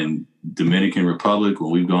this in Dominican Republic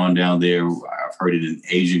when we've gone down there. I've heard it in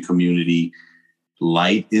Asian community.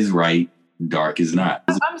 Light is right, dark is not.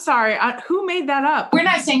 I'm sorry. Who made that up? We're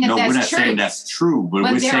not saying that we're not true. saying that's true, but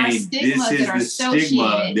we're saying this is the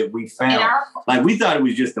stigma that we found. Like, we thought it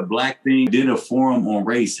was just a black thing. Did a forum on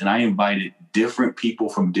race, and I invited different people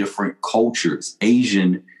from different cultures,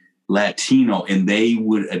 Asian, Latino, and they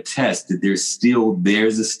would attest that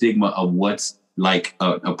there's a stigma of what's like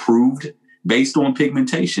approved based on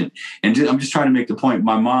pigmentation. And I'm just trying to make the point.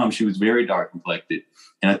 My mom, she was very dark complected,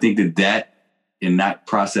 and I think that and not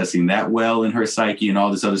processing that well in her psyche and all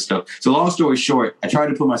this other stuff. So long story short, I tried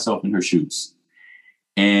to put myself in her shoes,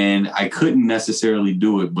 and I couldn't necessarily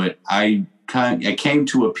do it, but I came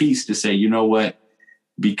to a piece to say, you know what,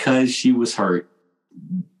 because she was hurt,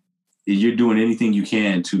 you're doing anything you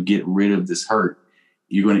can to get rid of this hurt,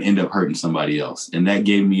 you're going to end up hurting somebody else. And that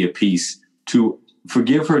gave me a piece to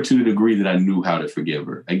forgive her to the degree that I knew how to forgive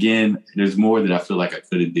her. Again, there's more that I feel like I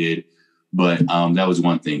could have did. But that was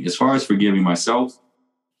one thing. As far as forgiving myself,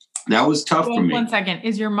 that was tough for me. 1 second.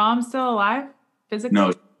 Is your mom still alive physically?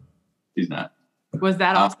 No, she's not. Was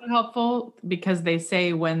that also helpful? Because they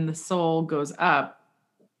say when the soul goes up,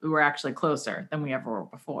 we're actually closer than we ever were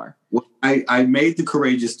before. Well, I made the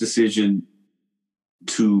courageous decision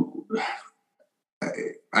to...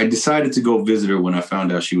 I decided to go visit her when I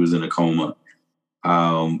found out she was in a coma.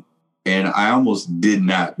 And I almost did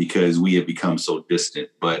not, because we had become so distant,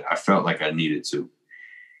 but I felt like I needed to.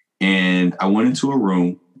 And I went into a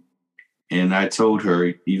room and I told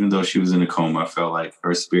her, even though she was in a coma, I felt like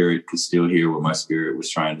her spirit could still hear what my spirit was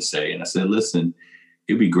trying to say. And I said, listen,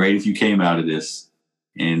 it'd be great if you came out of this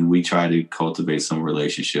and we try to cultivate some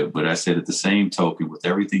relationship. But I said, at the same token, with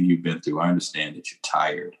everything you've been through, I understand that you're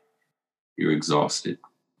tired, you're exhausted.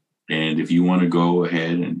 And if you want to go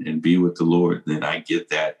ahead and be with the Lord, then I get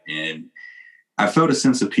that. And I felt a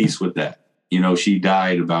sense of peace with that. You know, she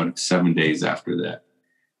died about 7 days after that.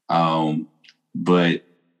 But,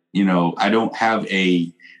 you know, I don't have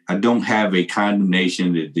a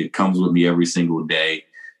condemnation that comes with me every single day.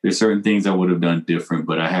 There's certain things I would have done different,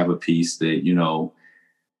 but I have a peace that, you know,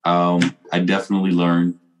 I definitely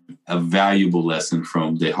learned a valuable lesson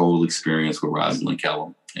from the whole experience with Rosalind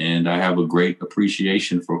Kellum. And I have a great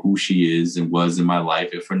appreciation for who she is and was in my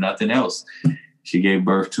life. If for nothing else, she gave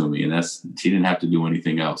birth to me, and she didn't have to do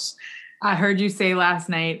anything else. I heard you say last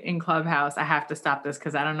night in Clubhouse, I have to stop this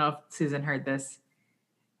because I don't know if Susan heard this.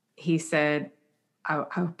 He said, I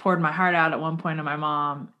poured my heart out at one point to my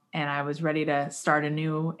mom, and I was ready to start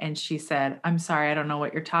anew. And she said, I'm sorry, I don't know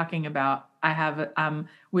what you're talking about. I'm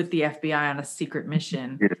with the FBI on a secret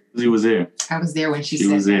mission. Yeah, she was there. I was there when she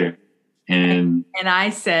said was there. And I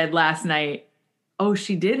said last night, oh,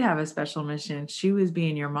 she did have a special mission. She was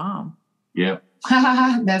being your mom. Yeah.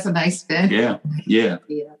 That's a nice spin. Yeah.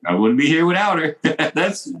 I wouldn't be here without her.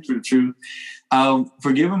 That's the truth.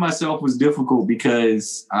 Forgiving myself was difficult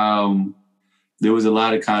because there was a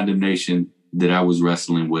lot of condemnation that I was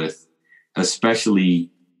wrestling with, especially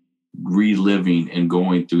reliving and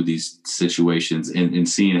going through these situations and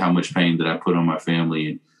seeing how much pain that I put on my family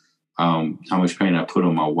and how much pain I put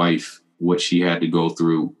on my wife, what she had to go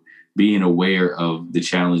through, being aware of the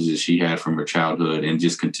challenges she had from her childhood and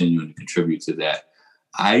just continuing to contribute to that.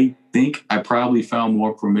 I think I probably found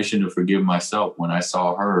more permission to forgive myself when I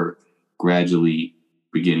saw her gradually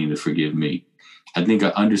beginning to forgive me. I think I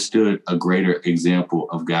understood a greater example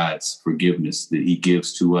of God's forgiveness that he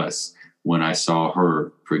gives to us when I saw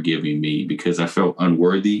her forgiving me, because I felt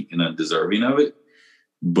unworthy and undeserving of it,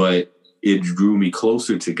 but it drew me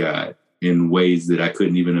closer to God in ways that I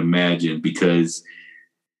couldn't even imagine, because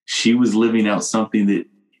she was living out something that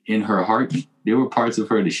in her heart, there were parts of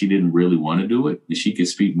her that she didn't really want to do it. And she could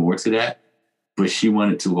speak more to that, but she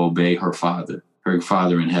wanted to obey her father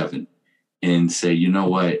in heaven and say, you know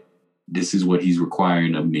what? this is what he's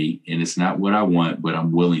requiring of me. And it's not what I want, but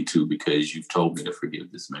I'm willing to because you've told me to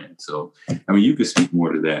forgive this man. So, I mean, you could speak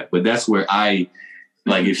more to that. But that's where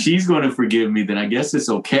if she's going to forgive me, then I guess it's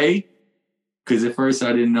okay. Because at first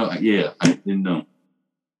I didn't know. Yeah, I didn't know.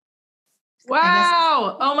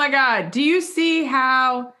 Wow. Oh, my God. Do you see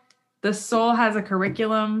how the soul has a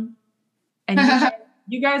curriculum? And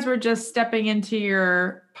you guys were just stepping into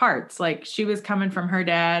your parts. Like she was coming from her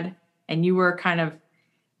dad and you were kind of,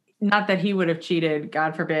 not that he would have cheated,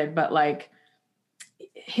 God forbid, but like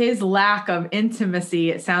his lack of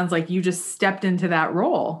intimacy, it sounds like you just stepped into that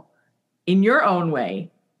role in your own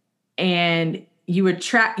way. And you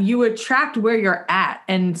attract where you're at.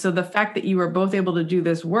 And so the fact that you were both able to do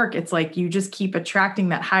this work, it's like you just keep attracting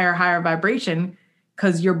that higher vibration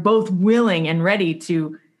because you're both willing and ready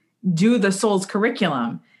to do the soul's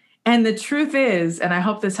curriculum. And the truth is, and I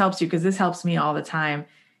hope this helps you because this helps me all the time,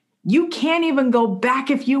 you can't even go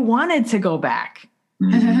back if you wanted to go back.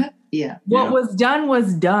 Mm-hmm. Yeah. What was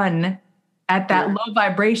done at that low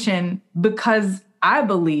vibration because I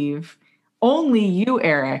believe only you,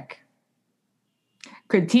 Eric,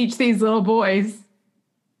 could teach these little boys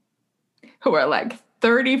who are like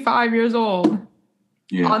 35 years old on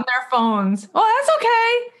their phones. Oh, that's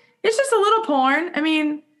okay. It's just a little porn. I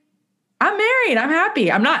mean, I'm married. I'm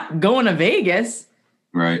happy. I'm not going to Vegas.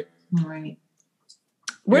 Right.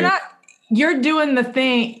 You're doing the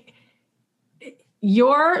thing.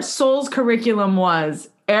 Your soul's curriculum was,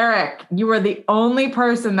 Eric, you are the only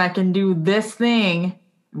person that can do this thing,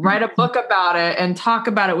 write a book about it and talk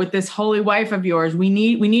about it with this holy wife of yours. We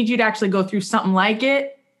need you to actually go through something like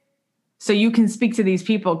it so you can speak to these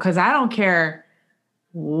people. Cause I don't care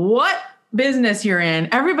what business you're in.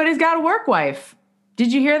 Everybody's got a work wife.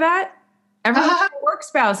 Did you hear that? Everyone's got a work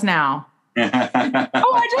spouse now. I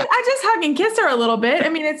just hug and kiss her a little bit. I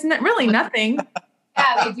mean, it's really nothing.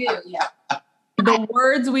 Yeah, they do. Yeah. The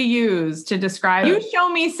words we use to describe you show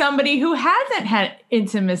me somebody who hasn't had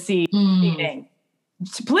intimacy dating,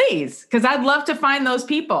 please, because I'd love to find those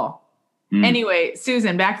people. Anyway,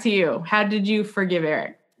 Susan, back to you. How did you forgive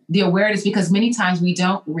Eric? The awareness, because many times we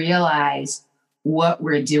don't realize what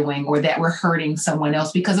we're doing or that we're hurting someone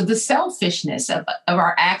else because of the selfishness of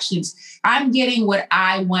our actions. I'm getting what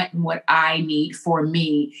I want and what I need for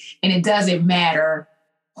me. And it doesn't matter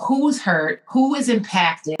who's hurt, who is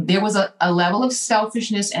impacted. There was a level of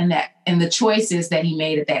selfishness and the choices that he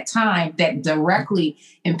made at that time that directly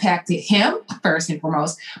impacted him first and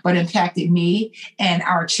foremost, but impacted me and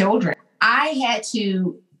our children. I had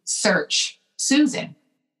to search Susan.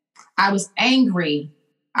 I was angry.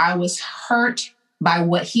 I was hurt by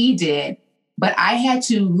what he did, but I had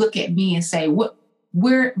to look at me and say, what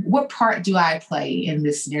part do I play in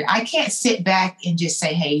this scenario? I can't sit back and just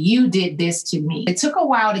say, hey, you did this to me. It took a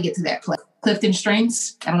while to get to that place. Clifton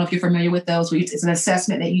Strengths, I don't know if you're familiar with those. It's an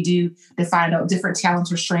assessment that you do to find out different talents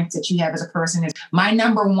or strengths that you have as a person. My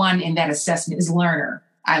number one in that assessment is learner.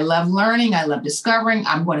 I love learning. I love discovering.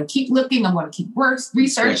 I'm going to keep looking. I'm going to keep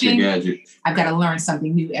researching. I've got to learn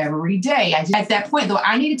something new every day. At that point, though,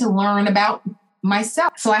 I needed to learn about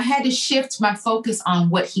myself. So I had to shift my focus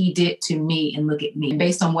on what he did to me and look at me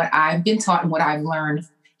based on what I've been taught and what I've learned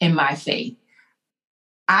in my faith.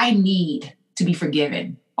 I need to be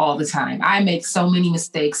forgiven all the time. I make so many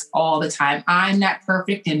mistakes all the time. I'm not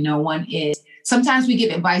perfect and no one is. Sometimes we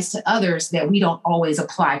give advice to others that we don't always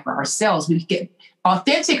apply for ourselves. We get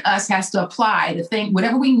authentic us has to apply the thing,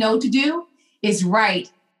 whatever we know to do is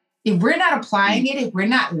right. If we're not applying it, if we're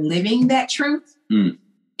not living that truth,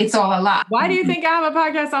 it's all a lie. Why do you think I have a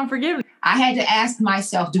podcast on forgiveness? I had to ask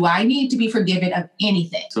myself, do I need to be forgiven of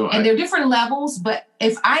anything? There are different levels, but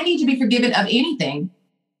if I need to be forgiven of anything,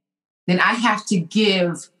 then I have to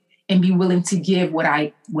give and be willing to give what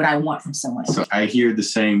I want from someone else. So I hear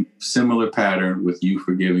the similar pattern with you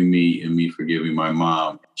forgiving me and me forgiving my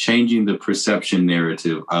mom, changing the perception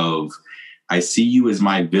narrative of I see you as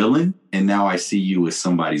my villain and now I see you as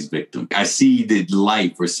somebody's victim. I see that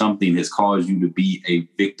life or something has caused you to be a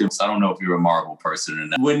victim. So I don't know if you're a Marvel person or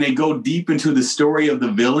not. When they go deep into the story of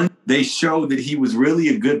the villain, they show that he was really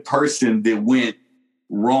a good person that went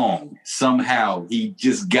wrong. Somehow he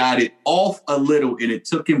just got it off a little and it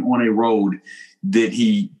took him on a road that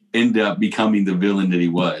he ended up becoming the villain that he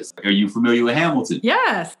was. Are you familiar with Hamilton?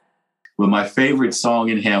 Yes. Well, my favorite song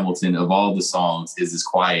in Hamilton of all the songs is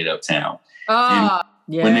Quiet Uptown.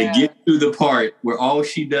 When they get to the part where all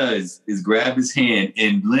she does is grab his hand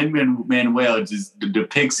and Lin-Manuel just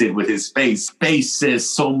depicts it with his face. Face says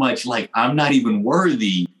so much like, I'm not even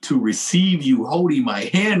worthy to receive you holding my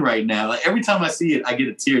hand right now. Like, every time I see it, I get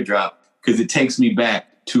a teardrop because it takes me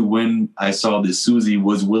back to when I saw that Susie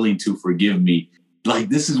was willing to forgive me Like,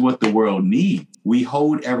 this is what the world needs. We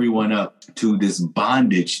hold everyone up to this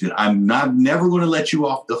bondage that I'm never going to let you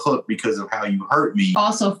off the hook because of how you hurt me.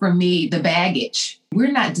 Also, for me, the baggage.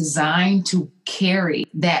 We're not designed to carry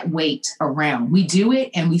that weight around. We do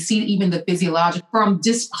it, and we see even the physiological from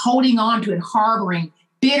just holding on to and harboring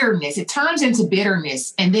bitterness. It turns into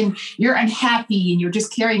bitterness, and then you're unhappy and you're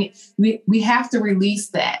just carrying it. We have to release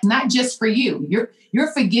that, not just for you.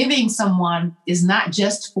 You're forgiving someone is not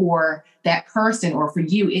just for that person or for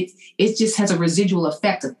you. It just has a residual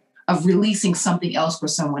effect of releasing something else for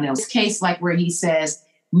someone else. This case, like where he says,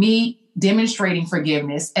 me demonstrating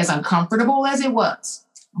forgiveness, as uncomfortable as it was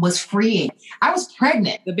freeing. I was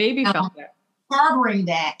pregnant. The baby felt that. Harboring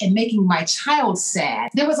that and making my child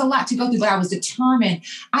sad. There was a lot to go through, but I was determined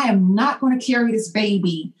I am not going to carry this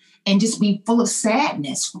baby and just be full of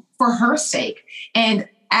sadness for her sake. And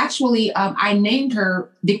actually, I named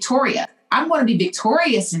her Victoria. I'm going to be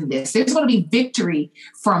victorious in this. There's going to be victory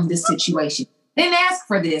from this situation. Didn't ask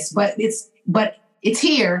for this, but it's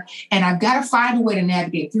here, and I've got to find a way to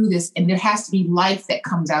navigate through this. And there has to be life that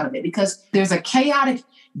comes out of it, because there's a chaotic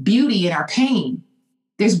beauty in our pain.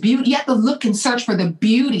 There's beauty. You have to look and search for the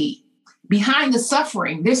beauty behind the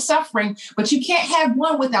suffering. There's suffering, but you can't have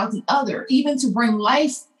one without the other. Even to bring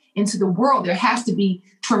life into the world, there has to be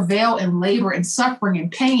travail and labor and suffering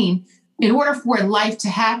and pain in order for life to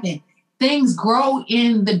happen. Things grow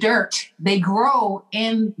in the dirt. They grow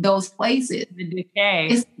in those places. The decay.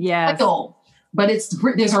 It's yes. cycle, but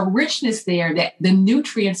there's a richness there that the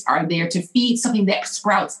nutrients are there to feed something that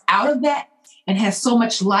sprouts out of that and has so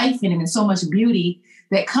much life in it and so much beauty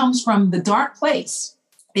that comes from the dark place.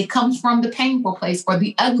 It comes from the painful place or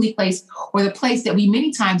the ugly place or the place that we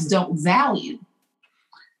many times don't value.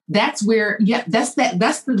 That's where, that's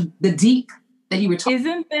the deep that you were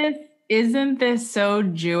talking. Isn't this so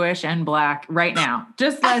Jewish and Black right now?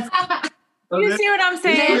 Just let's, you see what I'm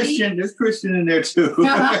saying? There's Christian in there too.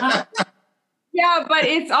 Yeah, but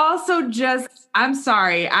it's also just, I'm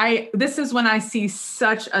sorry. This is when I see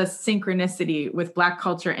such a synchronicity with Black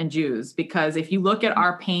culture and Jews, because if you look at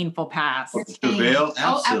our painful past. Travail,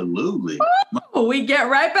 absolutely. We get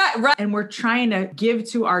right back. Right, and we're trying to give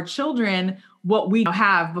to our children what we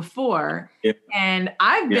have before. Yeah. And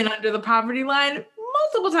I've been under the poverty line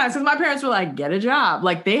multiple times because my parents were like, get a job.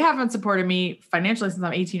 Like, they haven't supported me financially since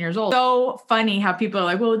I'm 18 years old. So funny how people are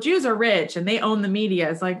like, well, Jews are rich and they own the media.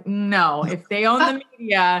 It's like, no, if they own the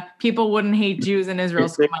media, people wouldn't hate Jews in Israel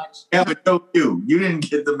so much. Yeah, but no, you didn't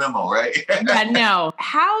get the memo, right? Yeah, no.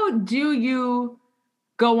 How do you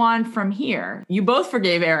go on from here? You both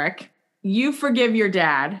forgave Eric. You forgive your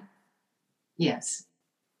dad. Yes.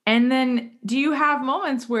 And then do you have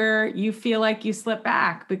moments where you feel like you slip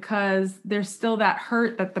back because there's still that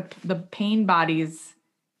hurt that the pain bodies,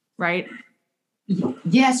 right?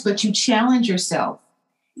 Yes, but you challenge yourself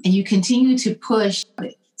and you continue to push.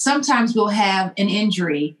 Sometimes we'll have an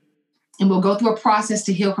injury and we'll go through a process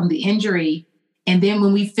to heal from the injury. And then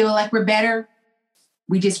when we feel like we're better,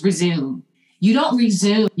 we just resume. You don't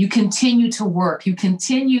resume. You continue to work. You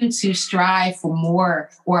continue to strive for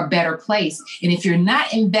more or a better place. And if you're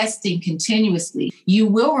not investing continuously, you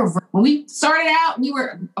will revert. When we started out,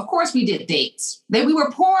 of course we did dates. Then we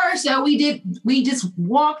were poor, so we just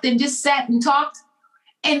walked and just sat and talked.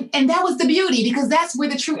 And that was the beauty, because that's where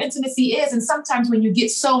the true intimacy is. And sometimes when you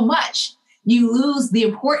get so much, you lose the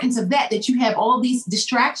importance of that you have all these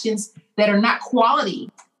distractions that are not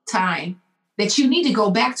quality time, that you need to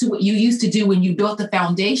go back to what you used to do when you built the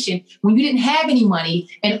foundation, when you didn't have any money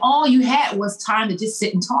and all you had was time to just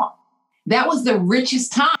sit and talk. That was the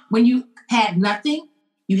richest time. When you had nothing,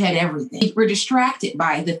 you had everything. We're distracted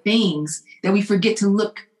by the things that we forget to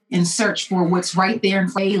look and search for what's right there,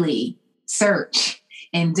 and daily search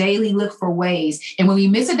and daily look for ways. And when we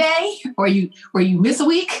miss a day or you miss a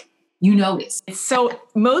week, you notice. So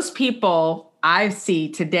most people I see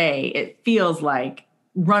today, it feels like,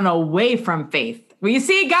 run away from faith. Well, you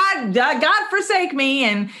see, God forsake me,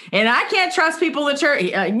 and I can't trust people at church,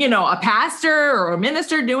 a pastor or a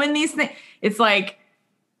minister doing these things. It's like,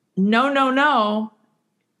 no.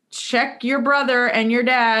 Check your brother and your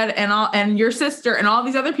dad and your sister and all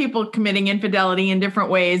these other people committing infidelity in different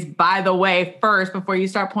ways, by the way, first, before you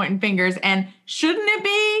start pointing fingers. And shouldn't it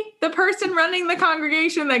be the person running the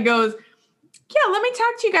congregation that goes, yeah, let me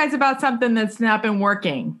talk to you guys about something that's not been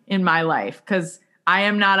working in my life, because I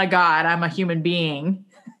am not a God. I'm a human being,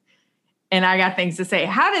 and I got things to say.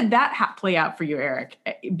 How did that play out for you, Eric,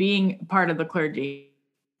 being part of the clergy?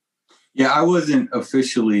 Yeah, I wasn't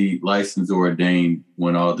officially licensed or ordained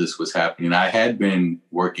when all this was happening. I had been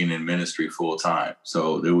working in ministry full time.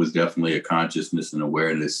 So there was definitely a consciousness and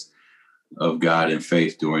awareness of God and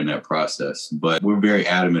faith during that process. But we're very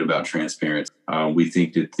adamant about transparency. We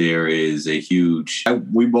think that there is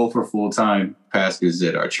we both are full-time pastors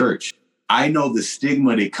at our church. I know the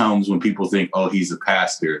stigma that comes when people think, oh, he's a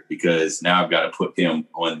pastor, because now I've got to put him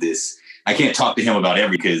on this. I can't talk to him about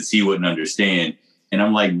everything because he wouldn't understand. And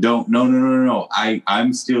I'm like, no.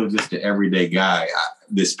 I'm still just an everyday guy.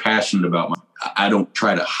 This passionate about I don't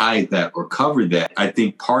try to hide that or cover that. I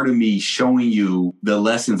think part of me showing you the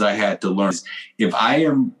lessons I had to learn, if I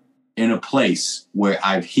am in a place where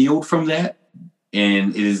I've healed from that,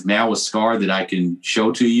 and it is now a scar that I can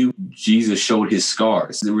show to you, Jesus showed his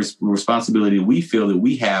scars. The responsibility we feel that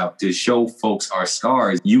we have to show folks our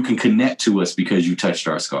scars, you can connect to us because you touched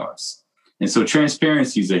our scars. And so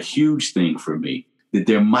transparency is a huge thing for me, that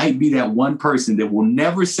there might be that one person that will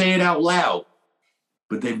never say it out loud,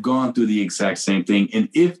 but they've gone through the exact same thing. And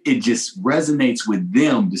if it just resonates with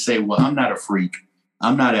them to say, well, I'm not a freak,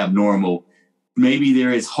 I'm not abnormal, maybe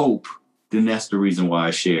there is hope, then that's the reason why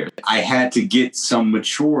I shared. I had to get some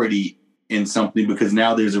maturity in something because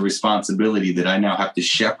now there's a responsibility that I now have to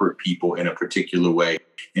shepherd people in a particular way.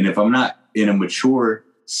 And if I'm not in a mature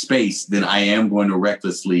space, then I am going to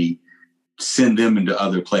recklessly send them into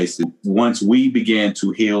other places. Once we began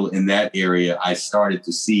to heal in that area, I started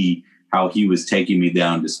to see how he was taking me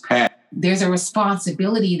down this path. There's a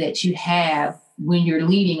responsibility that you have when you're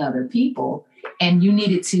leading other people, and you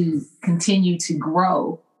needed to continue to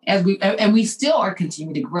grow and we still are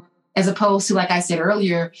continuing to grow, as opposed to, like I said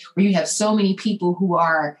earlier, where you have so many people who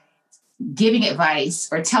are giving advice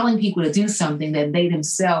or telling people to do something that they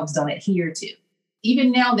themselves don't adhere to.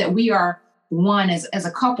 Even now that we are one as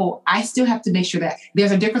a couple, I still have to make sure that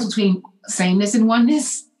there's a difference between sameness and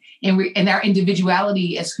oneness, and our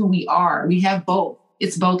individuality as who we are. We have both.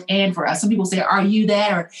 It's both and for us. Some people say, are you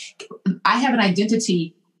that? Or I have an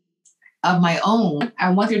identity of my own.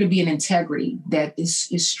 I want there to be an integrity that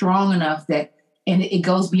is strong enough that, and it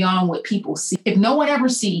goes beyond what people see. If no one ever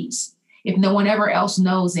sees, if no one ever else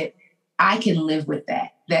knows it, I can live with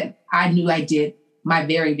that I knew I did my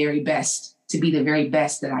very, very best to be the very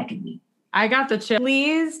best that I can be. I got the chill.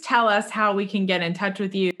 Please tell us how we can get in touch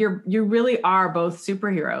with you. You really are both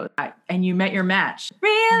superheroes, and you met your match.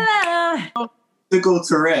 Real Physical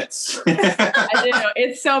Tourette's. I do.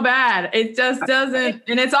 It's so bad. It just doesn't.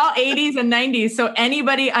 And it's all 80s and 90s. So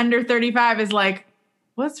anybody under 35 is like,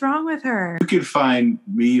 what's wrong with her? You can find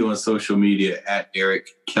me on social media at Eric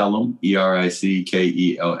Kellum,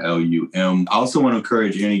 ErickKellum. I also want to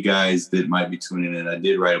encourage any guys that might be tuning in. I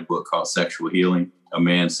did write a book called Sexual Healing, A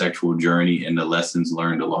Man's Sexual Journey and the Lessons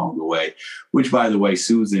Learned Along the Way, which, by the way,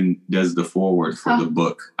 Susan does the foreword for the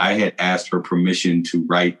book. I had asked her permission to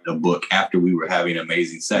write a book after we were having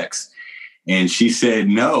amazing sex. And she said,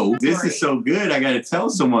 no, this is so good, I got to tell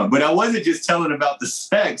someone. But I wasn't just telling about the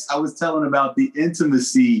sex. I was telling about the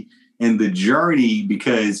intimacy and the journey,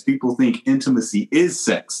 because people think intimacy is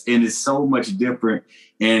sex, and it's so much different.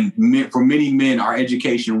 And for many men, our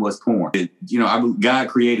education was porn. God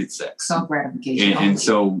created sex. Self-gratification. And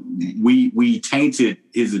so we tainted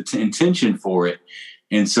his intention for it.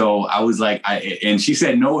 And so I was like, and she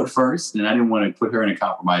said no at first, and I didn't want to put her in a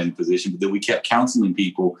compromising position, but then we kept counseling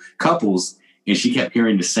couples, and she kept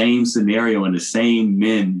hearing the same scenario and the same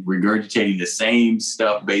men regurgitating the same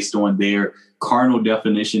stuff based on their carnal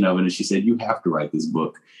definition of it. And she said, you have to write this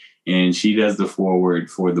book. And she does the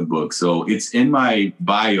foreword for the book. So it's in my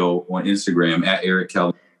bio on Instagram at Eric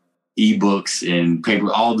Kellum, ebooks and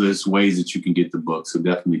paper, all those ways that you can get the book. So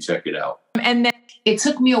definitely check it out. And then it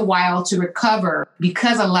took me a while to recover,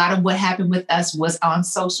 because a lot of what happened with us was on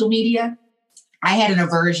social media. I had an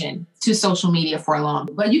aversion to social media for a long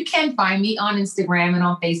time, but you can find me on Instagram and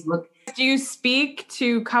on Facebook. Do you speak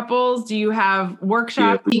to couples? Do you have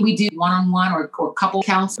workshops? Yeah. We do one-on-one or couple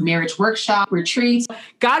counts, marriage workshop, retreats.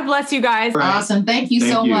 God bless you guys. Awesome. Thank you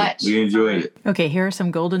so much. We enjoyed it. Okay, here are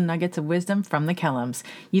some golden nuggets of wisdom from the Kellums.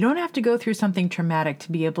 You don't have to go through something traumatic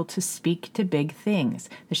to be able to speak to big things.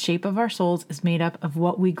 The shape of our souls is made up of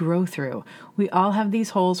what we grow through. We all have these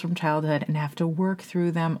holes from childhood and have to work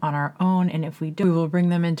through them on our own, and if we do, we will bring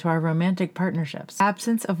them into our romantic partnerships.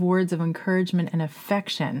 Absence of words of encouragement and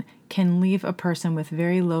affection can leave a person with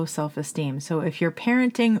very low self-esteem. So if you're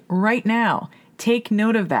parenting right now, take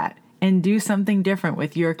note of that and do something different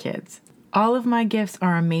with your kids. All of my gifts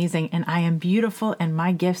are amazing, and I am beautiful, and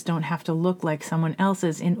my gifts don't have to look like someone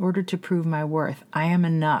else's in order to prove my worth. I am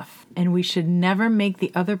enough. And we should never make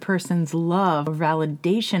the other person's love or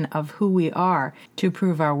validation of who we are to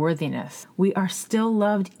prove our worthiness. We are still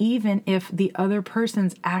loved even if the other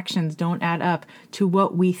person's actions don't add up to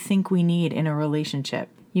what we think we need in a relationship.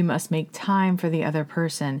 You must make time for the other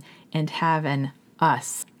person and have an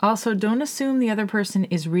us. Also, don't assume the other person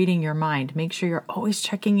is reading your mind. Make sure you're always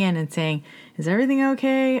checking in and saying, is everything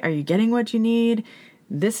okay? Are you getting what you need?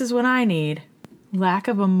 This is what I need. Lack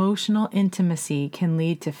of emotional intimacy can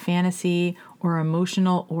lead to fantasy or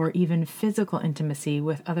emotional or even physical intimacy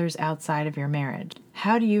with others outside of your marriage.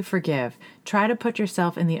 How do you forgive? Try to put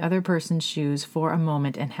yourself in the other person's shoes for a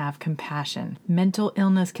moment and have compassion. Mental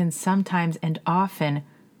illness can sometimes and often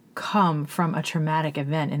come from a traumatic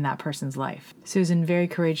event in that person's life. Susan very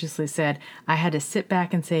courageously said, I had to sit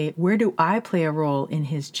back and say, where do I play a role in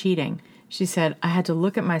his cheating? She said, I had to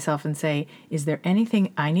look at myself and say, is there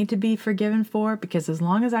anything I need to be forgiven for? Because as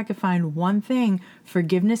long as I could find one thing,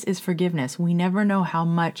 forgiveness is forgiveness. We never know how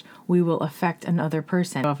much we will affect another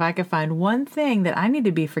person. So if I could find one thing that I need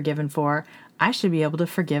to be forgiven for, I should be able to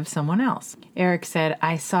forgive someone else. Eric said,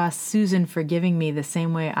 I saw Susan forgiving me the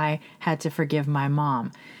same way I had to forgive my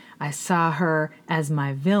mom. I saw her as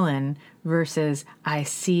my villain versus I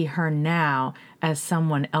see her now as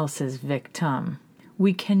someone else's victim.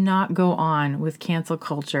 We cannot go on with cancel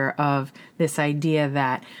culture of this idea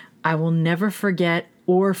that I will never forget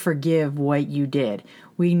or forgive what you did.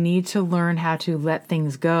 We need to learn how to let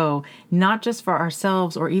things go, not just for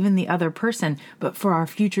ourselves or even the other person, but for our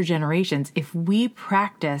future generations. If we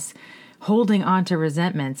practice holding on to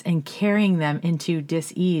resentments and carrying them into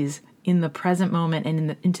dis-ease in the present moment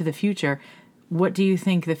and into the future, what do you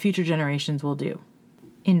think the future generations will do?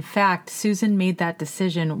 In fact, Susan made that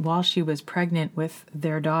decision while she was pregnant with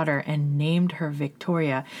their daughter and named her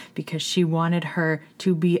Victoria because she wanted her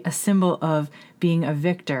to be a symbol of being a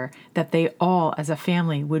victor, that they all as a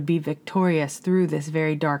family would be victorious through this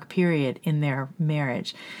very dark period in their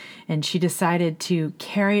marriage. And she decided to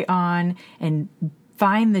carry on and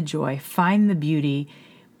find the joy, find the beauty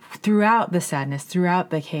throughout the sadness,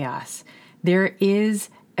 throughout the chaos. There is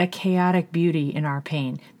a chaotic beauty in our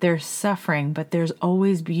pain. There's suffering, but there's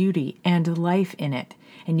always beauty and life in it.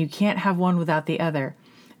 And you can't have one without the other.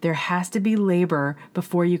 There has to be labor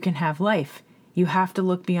before you can have life. You have to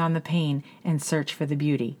look beyond the pain and search for the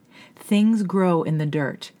beauty. Things grow in the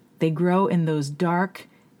dirt. They grow in those dark,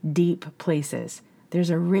 deep places. There's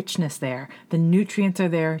a richness there. The nutrients are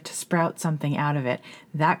there to sprout something out of it.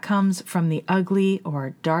 That comes from the ugly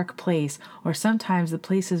or dark place, or sometimes the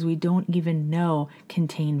places we don't even know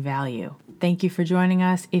contain value. Thank you for joining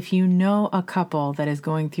us. If you know a couple that is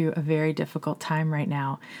going through a very difficult time right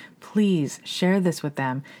now, please share this with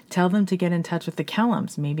them. Tell them to get in touch with the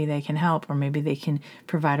Kellums. Maybe they can help, or maybe they can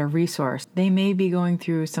provide a resource. They may be going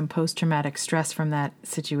through some post-traumatic stress from that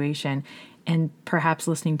situation, and perhaps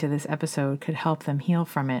listening to this episode could help them heal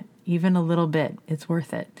from it. Even a little bit. It's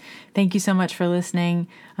worth it. Thank you so much for listening.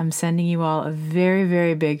 I'm sending you all a very,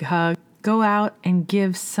 very big hug. Go out and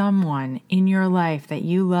give someone in your life that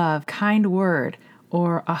you love a kind word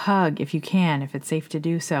or a hug if you can, if it's safe to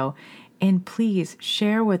do so. And please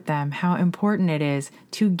share with them how important it is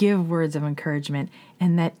to give words of encouragement,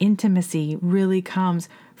 and that intimacy really comes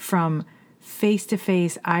from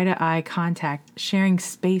face-to-face, eye-to-eye contact, sharing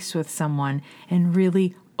space with someone, and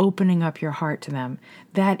really opening up your heart to them.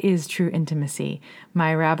 That is true intimacy.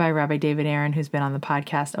 My Rabbi David Aaron, who's been on the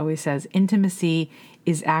podcast, always says intimacy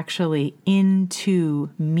is actually into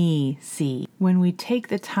me see. When we take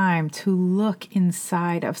the time to look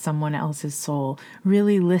inside of someone else's soul,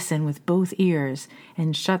 really listen with both ears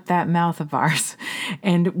and shut that mouth of ours.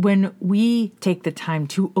 And when we take the time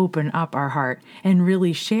to open up our heart and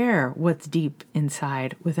really share what's deep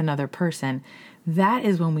inside with another person, that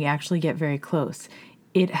is when we actually get very close.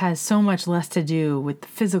 It has so much less to do with the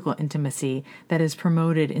physical intimacy that is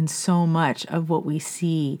promoted in so much of what we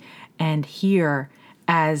see and hear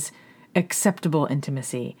as acceptable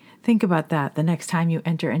intimacy. Think about that the next time you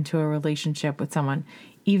enter into a relationship with someone,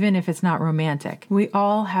 even if it's not romantic. We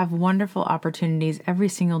all have wonderful opportunities every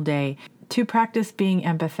single day to practice being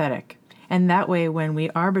empathetic. And that way, when we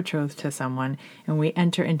are betrothed to someone and we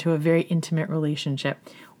enter into a very intimate relationship,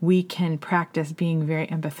 we can practice being very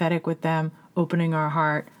empathetic with them, opening our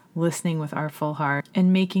heart, listening with our full heart,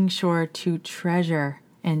 and making sure to treasure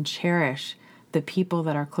and cherish the people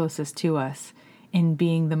that are closest to us and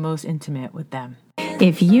being the most intimate with them.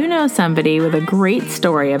 If you know somebody with a great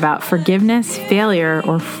story about forgiveness, failure,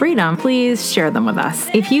 or freedom, please share them with us.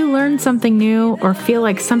 If you learned something new or feel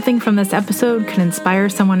like something from this episode could inspire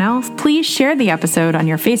someone else, please share the episode on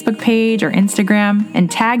your Facebook page or Instagram and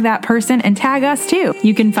tag that person and tag us too.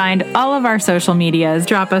 You can find all of our social medias,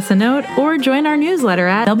 drop us a note, or join our newsletter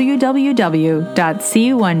at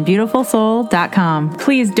www.cuonebeautifulsoul.com.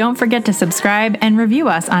 Please don't forget to subscribe and review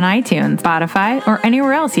us on iTunes, Spotify, or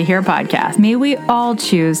anywhere else you hear podcasts. May we all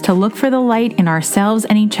choose to look for the light in ourselves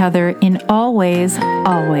and each other in all ways,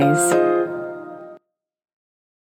 always.